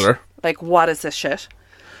shit? Serial killer. Like, what is this shit?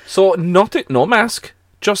 So, nothing, no mask,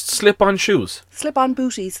 just slip-on shoes. Slip-on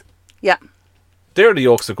booties. Yeah. They're the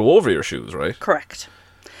yolks that go over your shoes, right? Correct.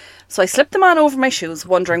 So I slipped them on over my shoes,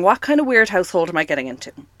 wondering what kind of weird household am I getting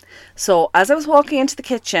into. So as I was walking into the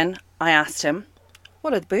kitchen, I asked him,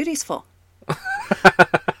 what are the booties for?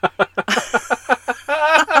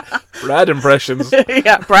 Brad impressions.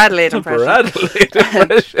 Yeah, Bradelaide impressions. Bradelaide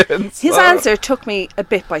impressions. His answer took me a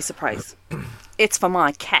bit by surprise. It's for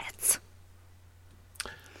my cats.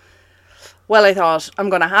 Well, I thought, I'm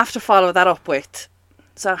going to have to follow that up with,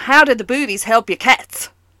 so how did the booties help your cats?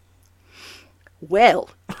 Well,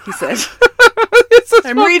 he said.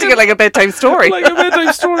 I'm reading it like a bedtime story. Like a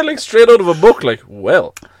bedtime story, like straight out of a book. Like,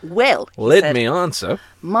 well, he said, me answer.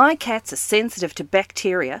 My cats are sensitive to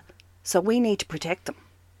bacteria, so we need to protect them.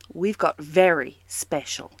 We've got very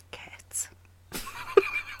special cats.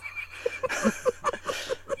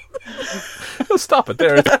 Stop it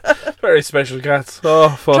there. Very special cats. Oh,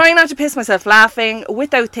 fuck. Trying not to piss myself laughing,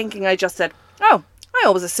 without thinking, I just said, oh, I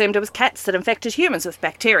always assumed it was cats that infected humans with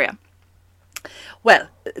bacteria. Well,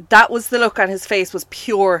 that was the look on his face, was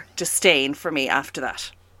pure disdain for me after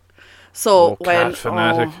that. So cat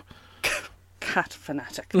fanatic. Cat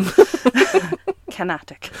fanatic.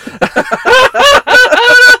 Canatic.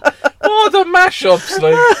 Oh, the mashups,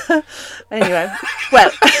 like. Anyway,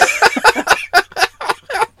 well.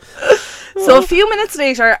 So a few minutes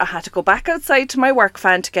later, I had to go back outside to my work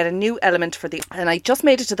van to get a new element for and I just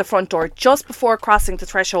made it to the front door. Just before crossing the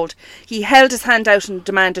threshold, he held his hand out and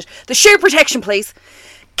demanded, the shoe protection, please.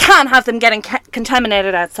 Can't have them getting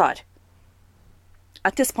contaminated outside.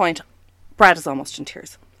 At this point, Brad is almost in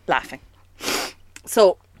tears, laughing.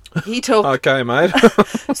 So he took... Okay, mate.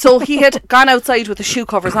 So he had gone outside with the shoe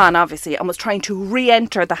covers on, obviously, and was trying to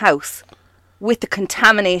re-enter the house with the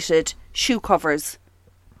contaminated shoe covers.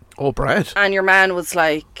 Oh, Brad. And your man was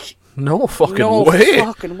like... No fucking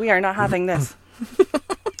way. We are not having this.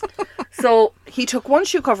 So he took one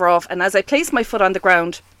shoe cover off, and as I placed my foot on the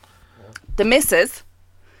ground, the missus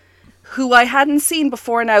who I hadn't seen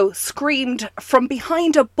before now, screamed from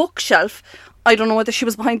behind a bookshelf. I don't know whether she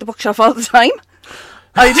was behind the bookshelf all the time.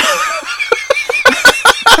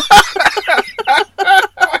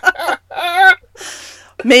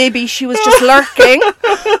 Maybe she was just lurking.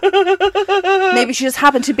 Maybe she just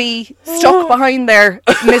happened to be stuck behind there,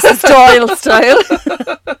 Mrs. Doyle style.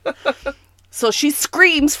 So she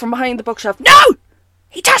screams from behind the bookshelf, "No!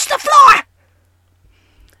 He touched the floor!"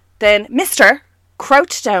 Then Mr.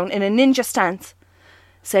 crouched down in a ninja stance,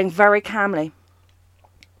 saying very calmly,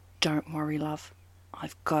 "Don't worry, love.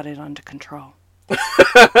 I've got it under control."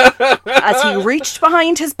 As he reached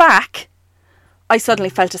behind his back, I suddenly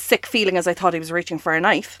felt a sick feeling as I thought he was reaching for a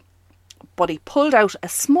knife. But he pulled out a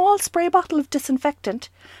small spray bottle of disinfectant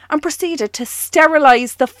and proceeded to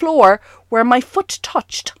sterilise the floor where my foot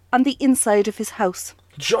touched on the inside of his house.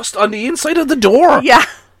 Just on the inside of the door? Yeah.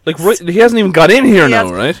 Like, right, he hasn't even got in here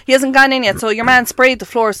now, right? He hasn't gone in yet. So your man sprayed the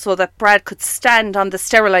floor so that Brad could stand on the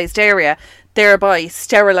sterilised area, thereby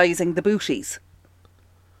sterilising the booties.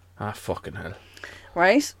 Ah, fucking hell.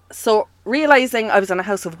 Right? So, realising I was on a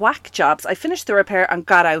house of whack jobs, I finished the repair and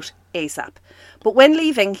got out ASAP. But when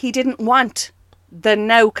leaving, he didn't want the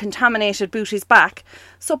now contaminated booties back.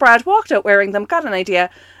 So Brad walked out wearing them, got an idea,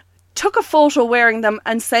 took a photo wearing them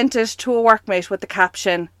and sent it to a workmate with the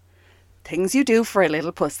caption, "Things you do for a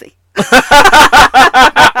little pussy."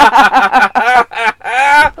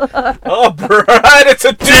 Oh, Brad, it's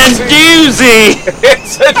a doozy.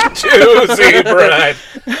 It's a doozy, Brad.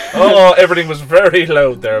 Oh, everything was very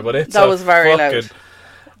loud there, but that was very loud.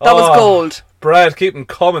 That was gold. Brad, keep them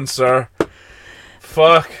coming, sir.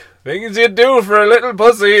 Fuck. Things you do for a little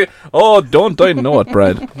pussy. Oh, don't I know it,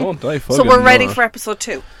 Brad. Don't I fucking So we're ready know it. for episode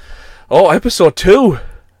 2. Oh, episode 2.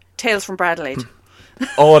 Tales from Bradelaide.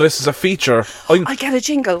 Oh, this is a feature. I get a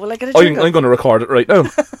jingle. Will I get a jingle? I'm going to record it right now.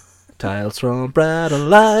 Tales from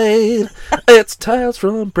Bradelaide. It's Tales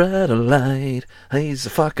from Bradelaide. He's a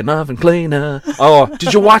fucking oven cleaner. Oh,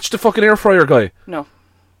 did you watch the fucking air fryer guy? No.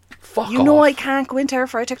 Fuck You off. know I can't go into air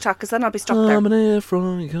fryer TikTok because then I'll be stuck there. I'm an air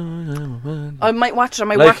fryer guy. I might watch it on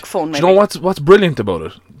my work phone, maybe. Do you know what's brilliant about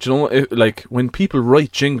it? Do you know like when people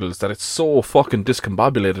write jingles that it's so fucking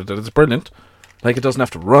discombobulated that it's brilliant. Like it doesn't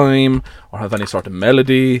have to rhyme or have any sort of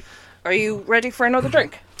melody. Are you ready for another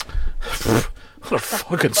drink? What a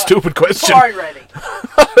fucking stupid question. Sorry, ready.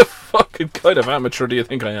 What fucking kind of amateur do you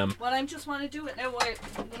think I am? Well, I just want to do it now,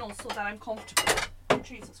 so that I'm comfortable.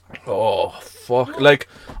 Jesus Christ. Oh, fuck. Like,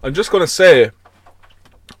 I'm just going to say,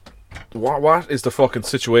 what is the fucking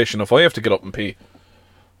situation if I have to get up and pee?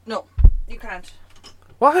 No, you can't.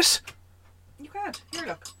 What? You can't. Here,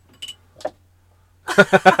 look.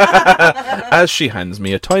 As she hands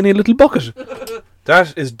me a tiny little bucket.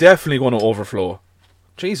 That is definitely going to overflow.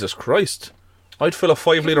 Jesus Christ. I'd fill a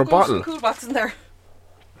 5-litre bottle. There's a cool box in there.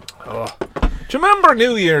 Oh. Do you remember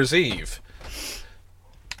New Year's Eve?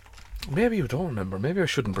 Maybe you don't remember. Maybe I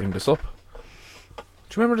shouldn't bring this up. Do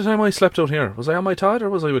you remember the time I slept out here? Was I on my Todd or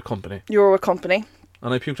was I with company? You were with company.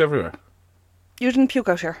 And I puked everywhere. You didn't puke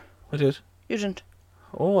out here. I did. You didn't.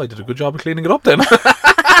 Oh, I did a good job of cleaning it up then.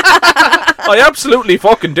 I absolutely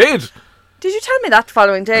fucking did. Did you tell me that the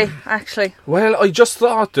following day, actually? Well, I just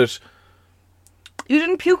thought that... You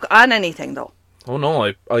didn't puke on anything, though. Oh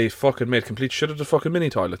no, I fucking made complete shit of the fucking mini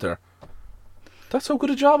toilet there. That's how good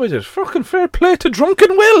a job I did. Fucking fair play to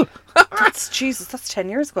Drunken Will. That's 10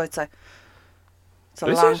 years ago, I'd say. It's a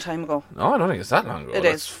Is long it? time ago. No, I don't think it's that long ago. It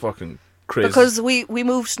That's is. fucking crazy. Because we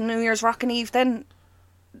moved New Year's Rockin' Eve then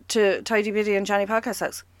to Tidy Biddy and Johnny Podcast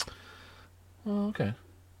House. Oh, okay.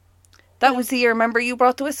 That was the year, remember, you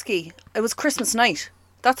brought the whiskey. It was Christmas night.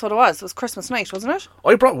 That's what it was. It was Christmas night, wasn't it?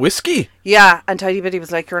 I brought whiskey. Yeah, and Tidy Biddy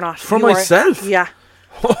was like, "You're not." For You are." myself? Yeah.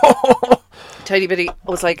 Tidy Biddy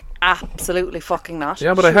was like, "Absolutely fucking not."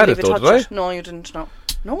 Yeah, but I She had wouldn't it even though, touch did I? No, you didn't, no.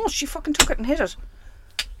 No, she fucking took it and hid it.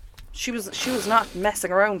 She was not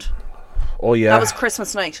messing around. Oh yeah. That was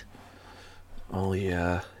Christmas night. Oh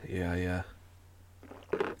yeah. Yeah.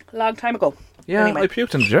 A long time ago. Yeah, Anyway. I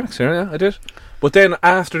puked in the jacks here, yeah, I did. But then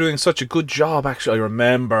after doing such a good job, actually, I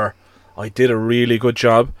remember I did a really good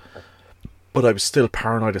job, but I was still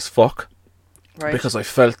paranoid as fuck. Right. Because I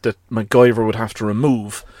felt that MacGyver would have to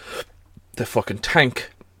remove the fucking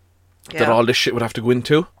tank that all this shit would have to go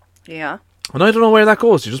into. Yeah. And I don't know where that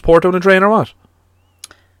goes. You just pour it down a drain or what?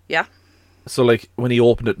 Yeah. So, like, when he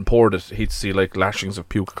opened it and poured it, he'd see, like, lashings of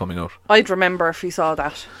puke coming out. I'd remember if he saw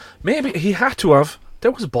that. Maybe he had to have.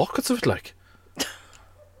 There was buckets of it, like.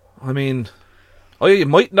 I mean, I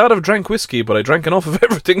might not have drank whiskey, but I drank enough of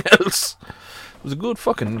everything else. It was a good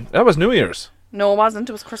fucking... That was New Year's. No, it wasn't.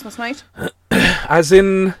 It was Christmas night. As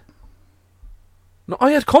in... No,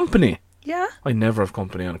 I had company. Yeah. I never have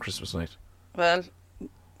company on a Christmas night. Well,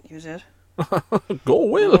 you did. Go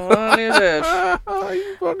Will. Well, you did.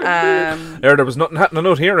 You fucking did. There was nothing happening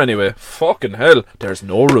out here anyway. Fucking hell. There's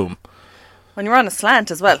no room. When you're on a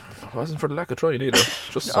slant as well. It wasn't for the lack of trying either.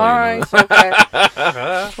 Just so All you know. right,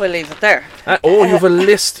 okay. We'll leave it there. Oh, you have a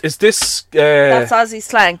list. Is this... That's Aussie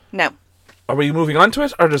slang. Now, Are we moving on to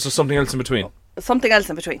it, or is there something else in between? something else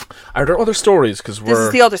in between. Are there other stories? Because This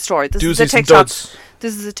is the other story. This is the doozies and TikTok. duds.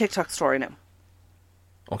 This is a TikTok story now,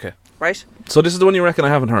 Okay. right? So this is the one you reckon I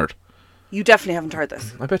haven't heard? You definitely haven't heard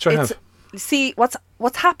this. I bet you I have. See,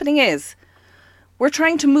 what's happening is we're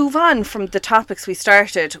trying to move on from the topics we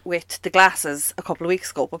started with the glasses a couple of weeks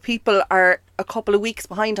ago, but people are a couple of weeks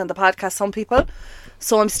behind on the podcast, some people.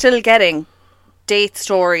 So I'm still getting date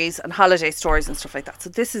stories and holiday stories and stuff like that. So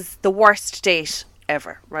this is the worst date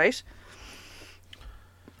ever, right?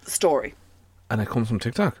 Story. And it comes from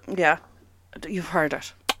TikTok. Yeah. You've heard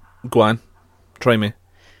it. Go on. Try me.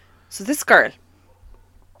 So this girl,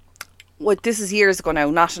 this is years ago now,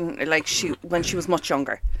 not when she was much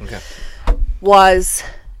younger, Okay. was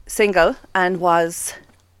single and was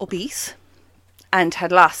obese and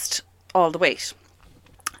had lost all the weight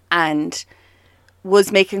and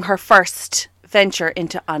was making her first venture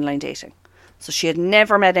into online dating. So she had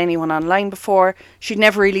never met anyone online before. She'd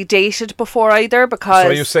never really dated before either because... So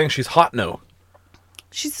are you saying she's hot now?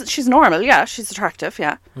 She's normal, yeah. She's attractive,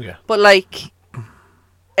 yeah. Okay. But like...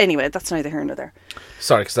 Anyway, that's neither here nor there.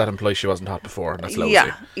 Sorry, because that implies she wasn't hot before, and that's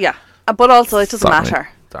lousy. Yeah. But also, it doesn't matter.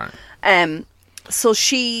 Darn. So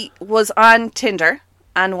she was on Tinder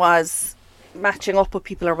and was matching up with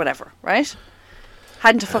people or whatever, right?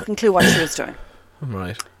 Hadn't a fucking clue what she was doing.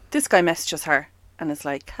 Right. This guy messages her and is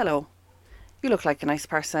like, hello, you look like a nice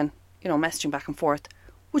person, messaging back and forth.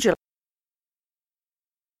 Would you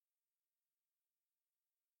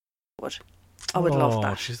I would love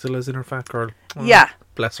that. She still is in her fat girl. Oh, Yeah.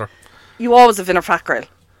 Bless her. You always have been a fat girl.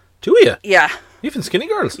 Do you? Yeah. Even skinny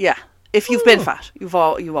girls? Yeah. If you've been fat, you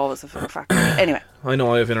always have been a fat girl. Anyway. I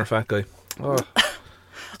know I have inner fat guy. Oh.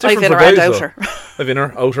 It's I've different inner for and guys, outer. though. I've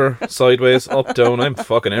inner, outer, sideways, up, down. I'm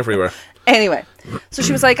fucking everywhere. Anyway. So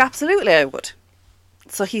she was like, absolutely I would.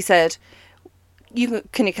 So he said,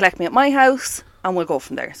 can you collect me at my house? And we'll go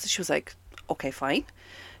from there. So she was like, okay, fine.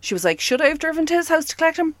 She was like, should I have driven to his house to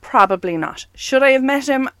collect him? Probably not. Should I have met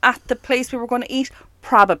him at the place we were going to eat?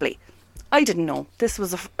 Probably. I didn't know. This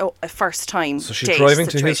was a first time So she's date driving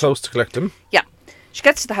situation. to his house to collect him? Yeah. She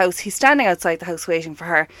gets to the house. He's standing outside the house waiting for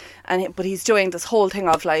her. But he's doing this whole thing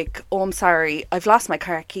of like, oh, I'm sorry. I've lost my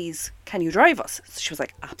car keys. Can you drive us? So she was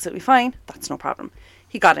like, absolutely fine. That's no problem.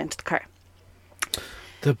 He got into the car.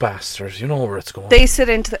 The bastards. You know where it's going. They sit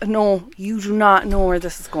into the... No, you do not know where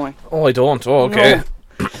this is going. Oh, I don't. Oh, okay. No.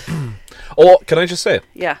 Oh, can I just say?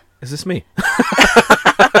 Yeah. Is this me?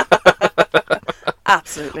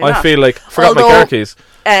 Absolutely not. I feel like... Forgot my car keys.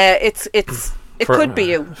 It could be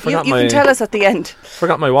you. You my- can tell us at the end.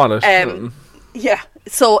 Forgot my wallet. Yeah.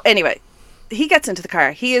 So anyway, he gets into the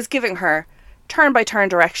car. He is giving her turn-by-turn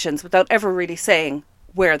directions without ever really saying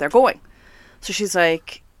where they're going. So she's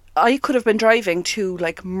like, I could have been driving to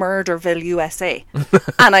like Murderville, USA.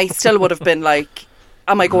 And I still would have been like,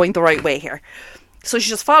 am I going the right way here? So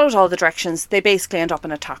she just followed all the directions. They basically end up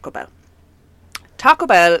in a Taco Bell. Taco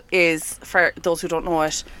Bell is, for those who don't know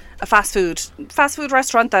it, a fast food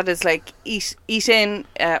restaurant that is like eat in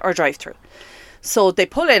or drive through. So they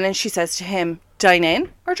pull in and she says to him, dine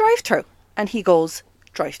in or drive through? And he goes,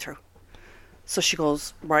 drive through. So she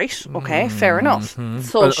goes, right, okay, fair enough.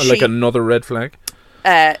 So like another red flag?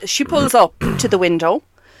 she pulls up to the window,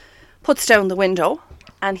 puts down the window,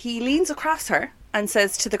 and he leans across her and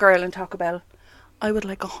says to the girl in Taco Bell, I would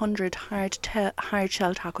like 100 hard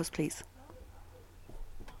shell tacos, please.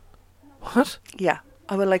 What? Yeah,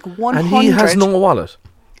 I would like 100. And he has no wallet?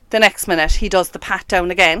 The next minute, he does the pat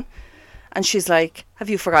down again, and she's like, have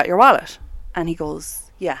you forgot your wallet? And he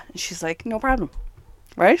goes, yeah. And she's like, no problem.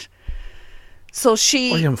 Right? So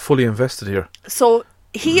I am fully invested here. So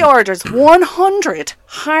he orders 100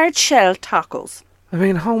 hard shell tacos. I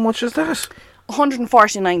mean, how much is that?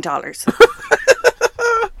 $149.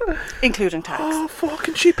 Including tax. Oh,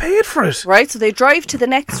 fucking she paid for it. Right? So they drive to the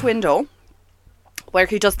next window where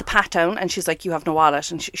he does the pat down, and she's like, you have no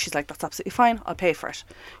wallet. And she's like, that's absolutely fine. I'll pay for it.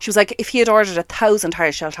 She was like, if he had ordered 1,000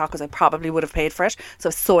 hard shell tacos, I probably would have paid for it. So I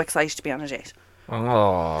was so excited to be on a date.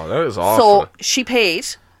 Oh, that is awful. So she paid,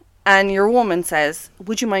 and your woman says,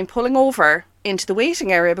 would you mind pulling over into the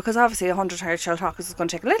waiting area? Because obviously 100 hard shell tacos is going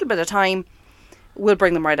to take a little bit of time. We'll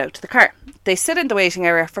bring them right out to the car. They sit in the waiting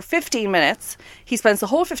area for 15 minutes. He spends the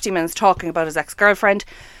whole 15 minutes talking about his ex-girlfriend.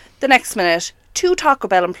 The next minute, 2 Taco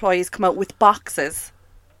Bell employees come out with boxes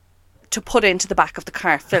to put into the back of the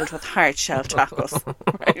car filled with hard shell tacos.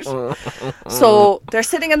 Right? So they're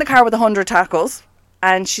sitting in the car with 100 tacos,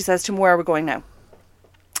 and she says to him, where are we going now?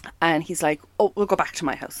 And he's like, oh, we'll go back to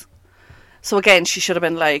my house. So again, she should have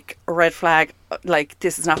been like, a red flag, like,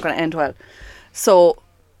 this is not going to end well. So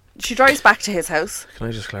she drives back to his house. Can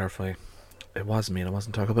I just clarify? It wasn't me and I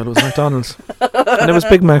wasn't talking about it. It was McDonald's. And it was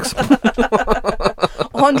Big Macs.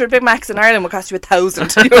 100 Big Macs in Ireland would cost you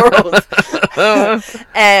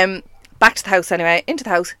 €1,000. Back to the house anyway. Into the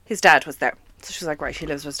house, his dad was there. So she was like, right, he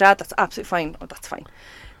lives with his dad. That's absolutely fine. Oh, that's fine.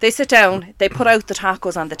 They sit down. They put out the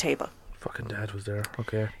tacos on the table. Fucking dad was there.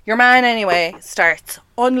 Okay. Your man anyway starts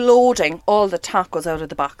unloading all the tacos out of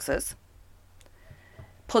the boxes.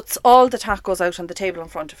 Puts all the tacos out on the table in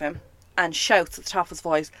front of him. And shouts at the top of his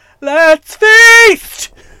voice, let's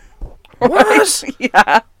feast! What? Right?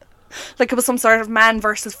 Yeah. Like it was some sort of man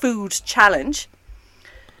versus food challenge.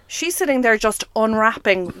 She's sitting there just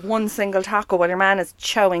unwrapping one single taco while your man is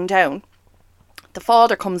chowing down. The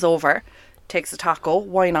father comes over, takes a taco.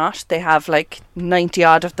 Why not? They have like 90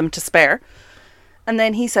 odd of them to spare. And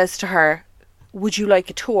then he says to her, would you like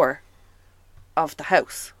a tour of the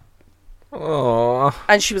house? Oh.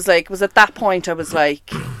 And she was like, was at that point I was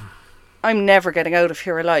like, I'm never getting out of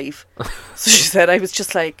here alive. So she said, I was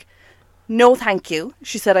just like, no thank you.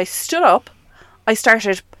 She said, I stood up, I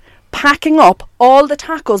started packing up all the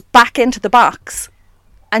tacos back into the box,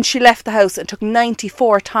 and she left the house and took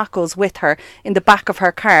 94 tacos with her in the back of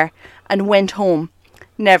her car and went home.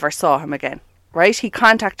 Never saw him again. Right? He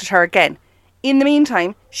contacted her again. In the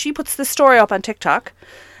meantime, she puts this story up on TikTok.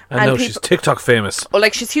 And now she's TikTok famous. Well,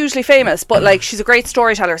 like, she's hugely famous, but like, she's a great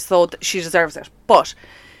storyteller, so she deserves it. But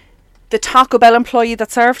the Taco Bell employee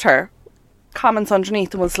that served her comments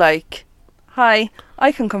underneath and was like, hi,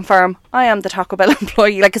 I can confirm I am the Taco Bell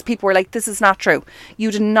employee. Like, because people were like, this is not true.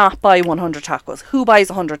 You did not buy 100 tacos. Who buys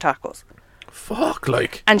 100 tacos? Fuck,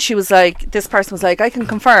 like. And she was like, this person was like, I can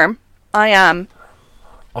confirm I am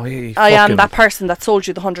that person that sold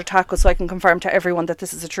you the 100 tacos, so I can confirm to everyone that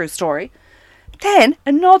this is a true story. Then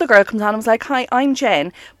another girl comes on and was like, hi, I'm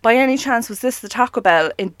Jen. By any chance was this the Taco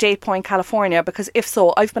Bell in Date Point, California? Because if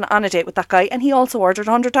so, I've been on a date with that guy and he also ordered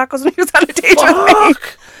 100 tacos when he was on a date with me.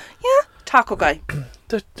 Yeah, taco guy.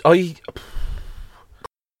 It's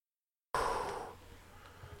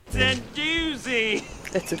a doozy.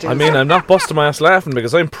 It's a doozy. I mean, I'm not busting my ass laughing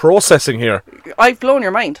because I'm processing here. I've blown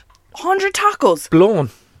your mind. 100 tacos. Blown.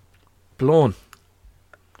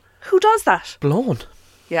 Who does that? Blown.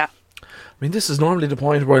 Yeah. I mean, this is normally the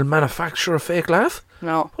point where I'll manufacture a fake laugh.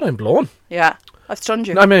 No. But I'm blown. Yeah. I've stunned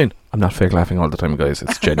you. I mean, I'm not fake laughing all the time, guys.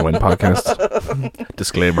 It's a genuine podcast.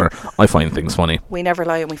 Disclaimer, I find things funny. We never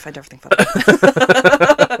lie and we find everything funny.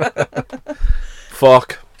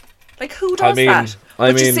 Fuck. Like, who does that?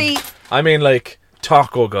 I mean, like,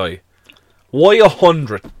 taco guy. Why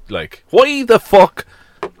 100? Like, why the fuck?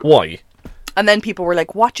 Why? And then people were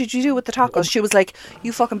like, what did you do with the tacos? She was like,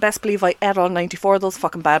 you fucking best believe I ate all 94 of those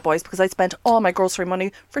fucking bad boys because I spent all my grocery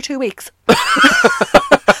money for 2 weeks on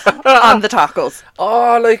the tacos.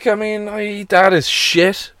 Oh, like, I mean, I eat that as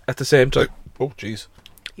shit at the same time. Oh, jeez.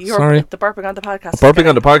 Sorry. The burping on the podcast. Burping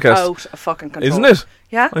on the podcast. Out of fucking control. Isn't it?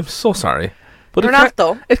 Yeah. I'm so sorry. But You're not,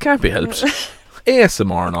 though. It can't be helped.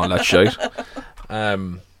 ASMR and all that shit.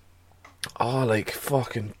 Oh, like,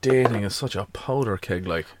 fucking dating is such a powder keg,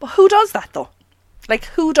 like. But who does that, though? Like,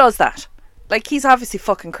 who does that? Like, he's obviously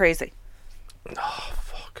fucking crazy. Oh,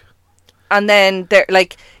 fuck. And then,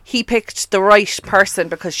 he picked the right person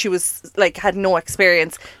because she was, like, had no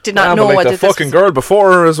experience, did not know like whether the fucking girl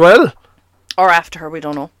before her as well. Or after her, we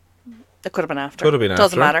don't know. It could have been after. Could have been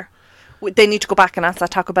Doesn't after. matter. They need to go back and ask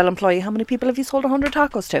that Taco Bell employee, how many people have you sold 100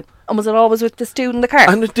 tacos to? And was it always with this dude in the car?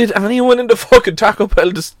 And did anyone in the fucking Taco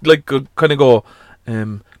Bell just, like, kind of go,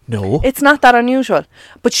 no? It's not that unusual.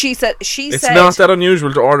 But she said... It's not that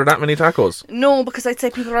unusual to order that many tacos. No, because I'd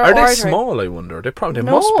say people are Are ordering... they small, I wonder? They probably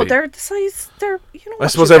no, must be. They're the size... I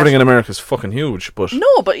suppose everything in America is fucking huge, but...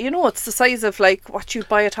 No, but it's the size of, like, what you'd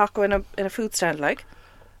buy a taco in a food stand, like.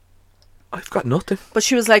 I've got nothing. But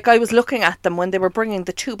she was like, I was looking at them when they were bringing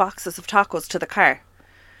the 2 boxes of tacos to the car.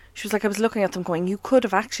 She was like, I was looking at them going, you could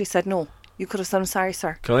have actually said no. You could have said, I'm sorry,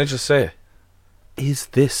 sir. Can I just say, is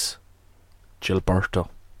this Gilberto?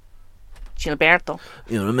 Gilberto.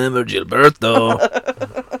 You remember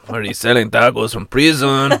Gilberto? Where he's selling tacos from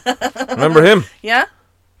prison. Remember him? Yeah?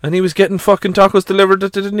 And he was getting fucking tacos delivered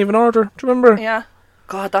that they didn't even order. Do you remember? Yeah.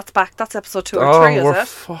 God, that's back. That's episode 2 or 3, is we're it?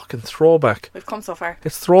 fucking throwback. We've come so far.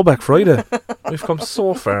 It's Throwback Friday. We've come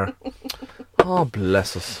so far. Oh,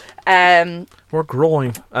 bless us. Um, We're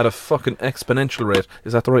growing at a fucking exponential rate.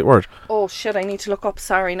 Is that the right word? oh shit, I need to look up.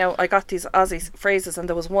 Sorry, now I got these Aussie phrases and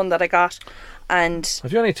there was one that I got and...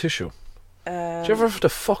 Have you any tissue? Do you ever have to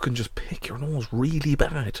fucking just pick your nose really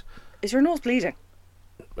bad? Is your nose bleeding?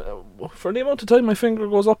 For the amount of time my finger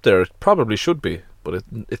goes up there, it probably should be, but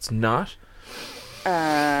it's not.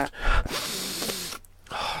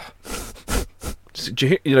 Do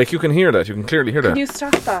you hear, like, you can hear that. You can clearly hear that. Can you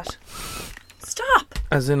stop that? Stop!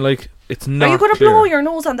 As in, like, it's not. Are you going to clear. blow your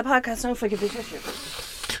nose on the podcast now if I give you tissue?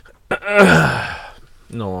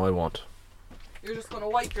 No, I won't. You're just going to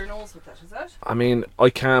wipe your nose with it, is it? I mean, I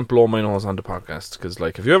can't blow my nose on the podcast because,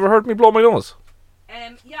 like, have you ever heard me blow my nose?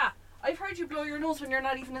 Yeah. I've heard you blow your nose when you're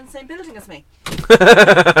not even in the same building as me.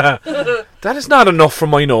 That is not enough for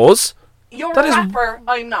my nose. You're That a is- rapper,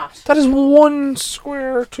 I'm not. That is 1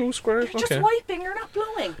 square, 2 squares. You're just wiping, you're not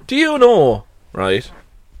blowing. Do you know, right?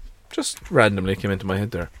 Just randomly came into my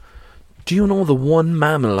head there. Do you know the one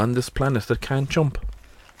mammal on this planet that can't jump?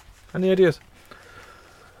 Any ideas?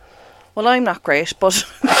 Well, I'm not great, but...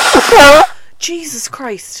 Jesus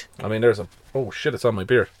Christ. I mean, there's a... Oh, shit, it's on my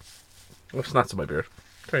beard. Oh, it's not on my beard.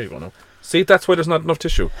 There you go now. See, that's why there's not enough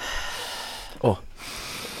tissue. Oh.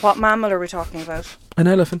 What mammal are we talking about? An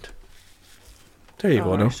elephant. There you Oh,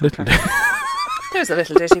 go now. right, Little. okay. There's a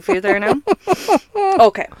little ditty for you there now.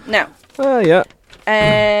 Okay, now... Yeah.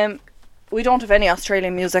 We don't have any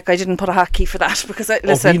Australian music. I didn't put a hotkey for that because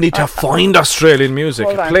listen. We need to find Australian music.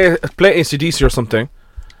 Hold on. Play AC/DC or something.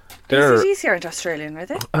 AC/DC aren't Australian, are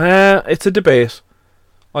they? It's a debate.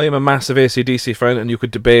 I am a massive AC/DC fan, and you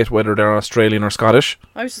could debate whether they're Australian or Scottish.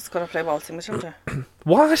 I was just going to play Waltzing Matilda.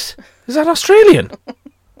 What? Is that Australian?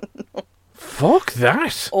 No. Fuck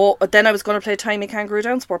that. Oh, then I was going to play Timey Kangaroo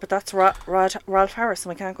Down Sport, but that's Ralph Harris, and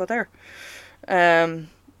we can't go there.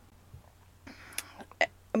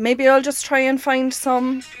 Maybe I'll just try and find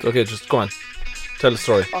some... Okay, just go on. Tell the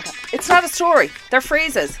story. Okay. It's not a story. They're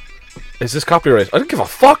phrases. Is this copyright? I don't give a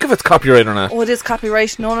fuck if it's copyright or not. Oh, it is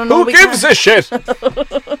copyright. No, Who we gives can't. a shit?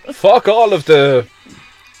 Fuck all of the...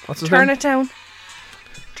 What's his Turn name? it down.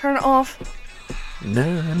 Turn it off.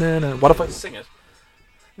 No. What if I sing it?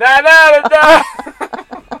 No.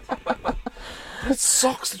 It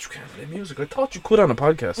sucks that you can't play music. I thought you could on a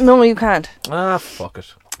podcast. No, you can't. Ah, fuck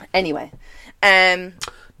it. Anyway.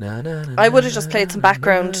 I would have just played some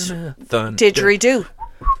background didgeridoo.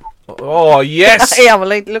 Oh, yes! Yeah,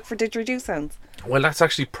 well, I look for didgeridoo sounds. Well, that's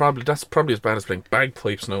probably as bad as playing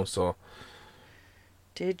bagpipes now, so...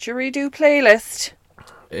 Didgeridoo playlist.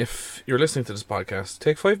 If you're listening to this podcast,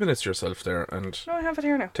 take 5 minutes to yourself there and No, I have it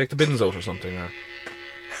here now. take the bins out or something. Or...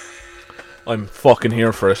 I'm fucking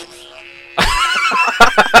here for it.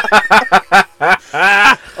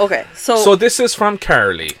 Okay, So this is from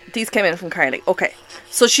Carly. these came in from Carly. Okay,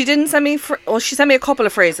 so she didn't send me... she sent me a couple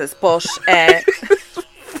of phrases, but...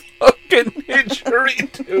 Fucking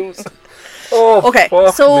didgeridoos. Oh, okay,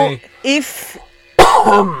 fuck so me. if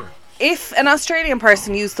an Australian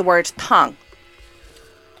person used the word thong,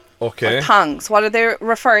 Okay. or thongs, what are they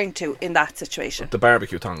referring to in that situation? The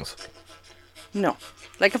barbecue tongs. No.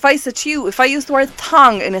 Like if I said to you, if I use the word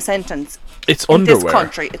thong in a sentence, It's in underwear. this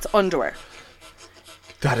country, it's underwear.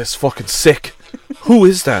 That is fucking sick. Who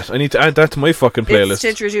is that? I need to add that to my fucking playlist.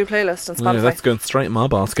 It's didgeridoo playlist on Spotify. Yeah, that's going straight in my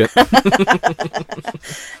basket.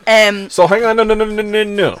 Um, So hang on,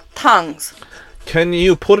 no. thongs. Can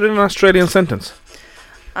you put it in an Australian sentence?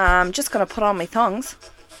 I'm just going to put on my thongs.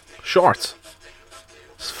 Shorts.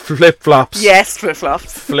 Flip flops. Yes,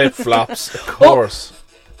 flip-flops. Flip flops, of course.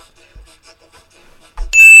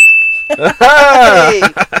 Hey.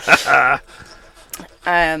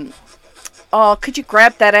 Oh, could you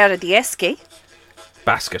grab that out of the esky?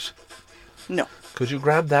 Basket. No. Could you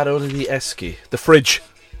grab that out of the esky? The fridge.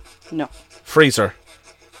 No. Freezer.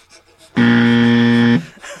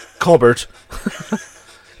 Cupboard.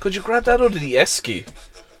 Could you grab that out of the esky?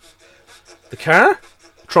 The car?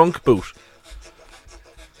 Trunk, boot.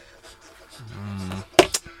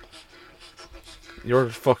 You're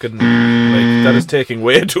fucking... like, that is taking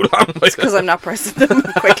way too long. Because I'm not pressing them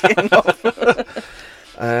quickly enough.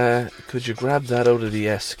 Could you grab that out of the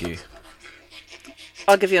esky?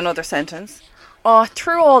 I'll give you another sentence. Oh,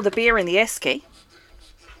 threw all the beer in the esky.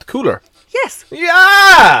 The cooler. Yes.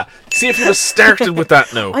 Yeah! See if you have started with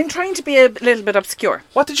that now. I'm trying to be a little bit obscure.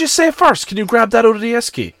 What did you say first? Can you grab that out of the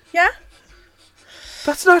esky? Yeah?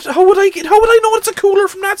 That's not... How would I know it's a cooler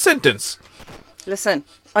from that sentence? Listen,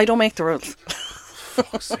 I don't make the rules.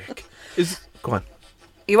 Fuck's sake. Go on.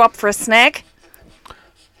 You up for a snag?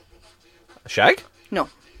 A shag? No.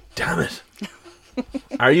 Damn it.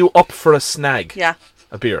 Are you up for a snag? Yeah.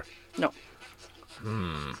 A beer? No.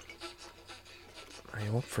 Are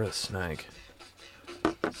you up for a snag?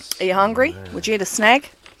 Are you hungry? Would you eat a snag?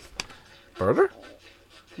 Burger?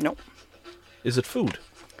 No. Is it food?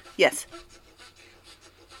 Yes.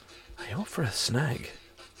 Are you up for a snag?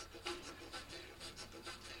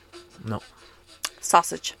 No.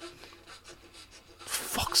 Sausage.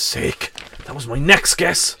 Fuck's sake. That was my next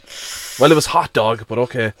guess. Well, it was hot dog, but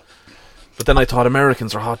okay. But then I thought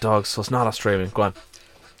Americans are hot dogs, so it's not Australian. Go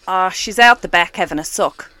on. She's out the back having a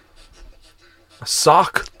suck. A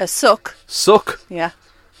sock? A suck. Suck? Yeah.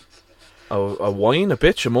 A wine? A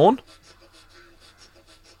bitch? A moan?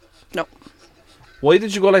 No. Why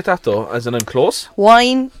did you go like that, though? As in I'm close?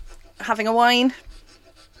 Wine. Having a wine.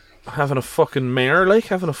 Having a fucking mare, like?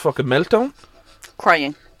 Having a fucking meltdown?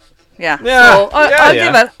 Crying. Yeah. Yeah. So I'll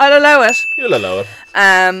give it. I'll allow it. You'll allow it.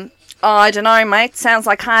 I don't know, mate. Sounds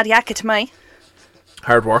like hard yakka to me.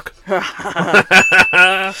 Hard work.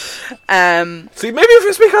 See, maybe if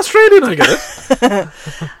you speak Australian, I get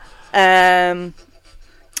it.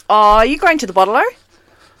 Are you going to the Bottle?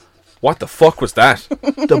 What the fuck was that?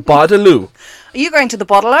 The Bodaloo. Are you going to the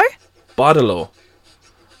Bottle? Bodalo.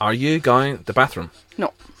 Are you going... The bathroom.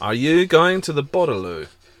 No. Are you going to the Bodaloo?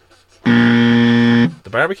 The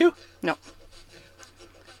barbecue? No.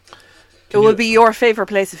 It would be your favourite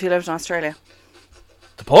place if you lived in Australia.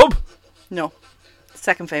 The pub? No.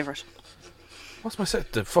 Second favourite. What's my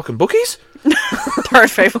set? The fucking bookies? Third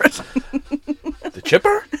favourite. The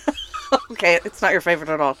chipper? Okay, it's not your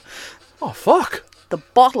favourite at all. Oh, fuck. The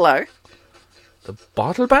Bottler. The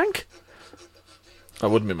bottle bank? That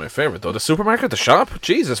wouldn't be my favourite, though. The supermarket? The shop?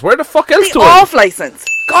 Jesus, where the fuck else The do I... off licence.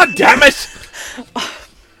 God damn it!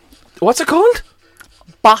 What's it called?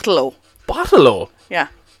 Bottle-o. Bottle-o. Yeah.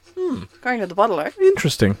 Going to the Bottler.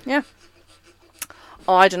 Interesting. Yeah.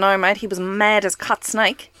 Oh, I don't know, mate. He was mad as cut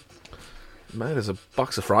snake. Mad as a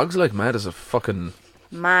box of frogs, like mad as a fucking...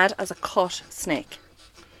 Mad as a cut snake.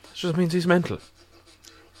 That just means he's mental.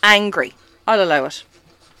 Angry. I'll allow it.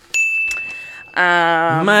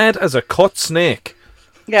 Mad as a cut snake.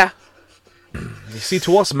 Yeah. You see,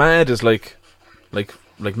 to us, mad is like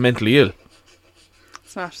mentally ill.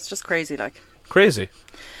 It's not. It's just crazy, like. Crazy.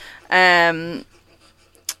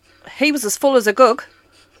 He was as full as a gug.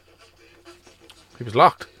 He was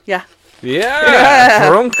locked. Yeah. Yeah.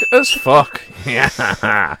 Drunk as fuck. Yeah.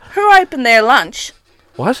 Who opened their lunch?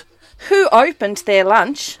 What? Who opened their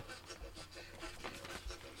lunch?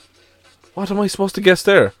 What am I supposed to guess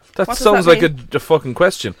there? That What does sounds that like a fucking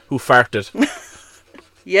question. Who farted?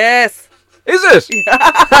 Yes. Is it?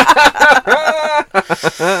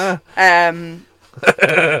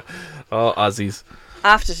 Oh, Aussies.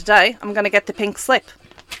 After today, I'm going to get the pink slip.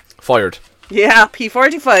 Fired. Yeah,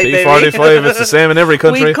 P45, baby. P45, it's the same in every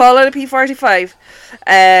country. We call it a P45.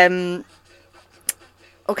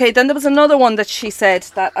 Okay, then there was another one that she said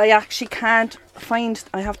that I actually can't find.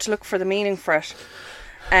 I have to look for the meaning for it.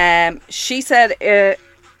 She said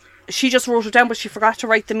she just wrote it down, but she forgot to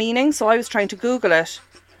write the meaning, so I was trying to Google it.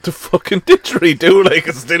 The fucking didgeridoo, like,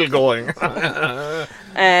 it's still going.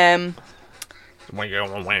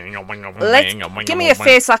 Give me a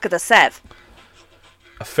face lock of the Sev.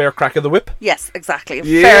 A fair crack of the whip? Yes, exactly. A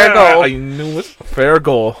Yeah, fair go. I knew it. Fair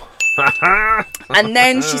go. And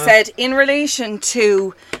then she said, in relation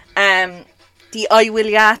to the I will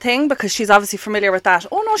ya thing, because she's obviously familiar with that.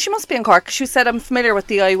 Oh no, she must be in Cork. She said, I'm familiar with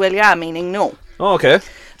the I will ya, meaning no. Oh, okay.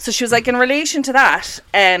 So she was like, in relation to that,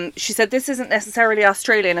 she said this isn't necessarily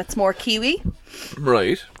Australian, it's more Kiwi.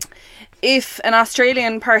 Right. If an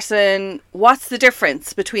Australian person, what's the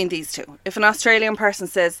difference between these two? If an Australian person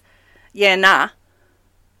says, yeah, nah,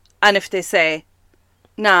 and if they say,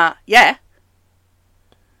 nah, yeah,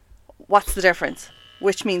 what's the difference?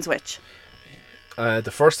 Which means which?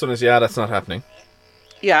 The first one is, yeah, that's not happening.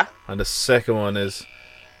 Yeah. And the second one is,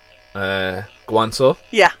 Guanso.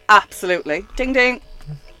 Yeah, absolutely. Ding ding.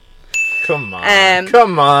 Come on.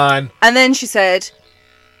 Come on. And then she said,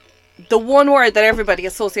 the one word that everybody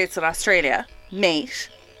associates with Australia,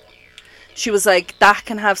 mate, she was like, that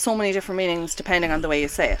can have so many different meanings depending on the way you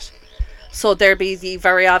say it. So there'd be the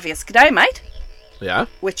very obvious, g'day, mate. Yeah.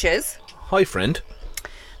 Which is? Hi, friend.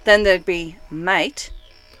 Then there'd be mate.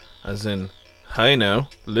 As in, hi now,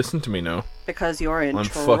 listen to me now. Because you're in I'm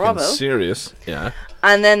trouble. fucking serious. Yeah.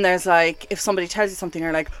 And then there's like, if somebody tells you something,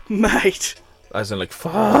 you're like, mate. As in, like,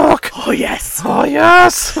 fuck. Oh, yes. Oh,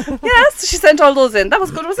 yes. Yes, she sent all those in. That was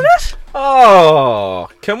good, wasn't it? Oh,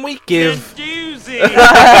 can we give... It's a doozy.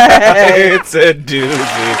 It's a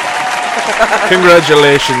doozy.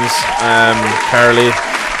 Congratulations, Carly.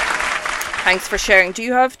 Thanks for sharing. Do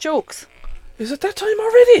you have jokes? Is it that time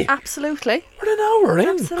already? Absolutely. We're an hour in.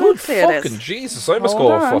 Absolutely Good it fucking is. Jesus. I must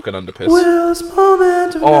Hold go on. fucking on the piss. Will's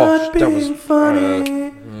moment of not that being was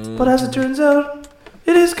funny. But as it turns out,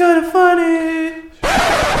 it is kind of funny.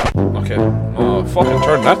 Okay. Oh, fucking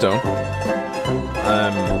turn that down.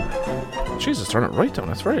 Jesus, turn it right down.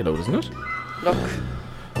 That's very loud, isn't it? Look.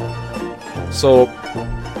 So,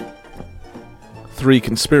 3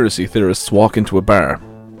 conspiracy theorists walk into a bar.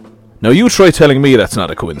 Now you try telling me that's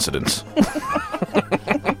not a coincidence.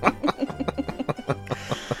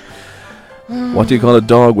 What do you call a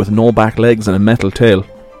dog with no back legs and a metal tail?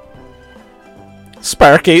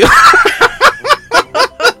 Sparky.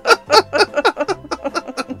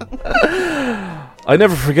 I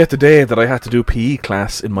never forget the day that I had to do PE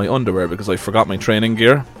class in my underwear because I forgot my training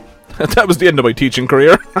gear. That was the end of my teaching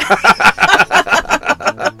career.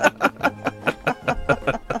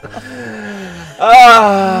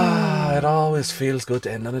 It always feels good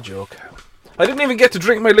to end on a joke. I didn't even get to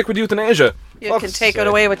drink my liquid euthanasia. You can take it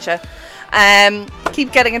away with you.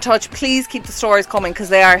 Keep getting in touch. Please keep the stories coming because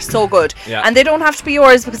they are so good. Yeah. And they don't have to be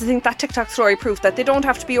yours, because I think that TikTok story proved that they don't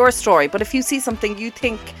have to be your story. But if you see something you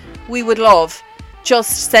think we would love,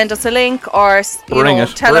 just send us a link or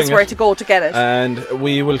tell us where to go to get it. And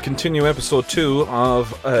we will continue episode 2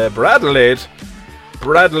 of Bradelaide.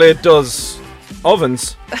 Bradelaide does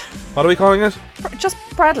ovens. What are we calling it? Just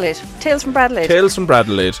Bradelaide. Tales from Bradelaide. Tales from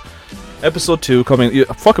Bradelaide. Episode 2 coming.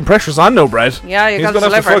 Fucking pressure's on now, Brad. Yeah, you got to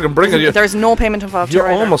have to fucking bring it. There's no payment involved.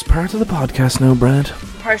 You're almost part of the podcast now, Brad.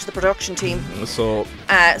 Part of the production team. So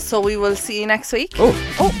we will see you next week. Oh,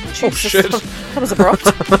 Jesus. shit. That was abrupt.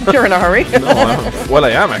 You're in a hurry. Well,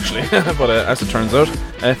 I am actually. But as it turns out,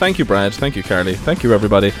 thank you, Brad. Thank you, Carly. Thank you,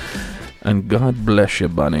 everybody. And God bless you,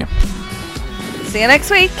 Bunny. See you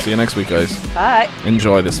next week. See you next week, guys. Bye.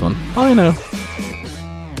 Enjoy this one. Bye now.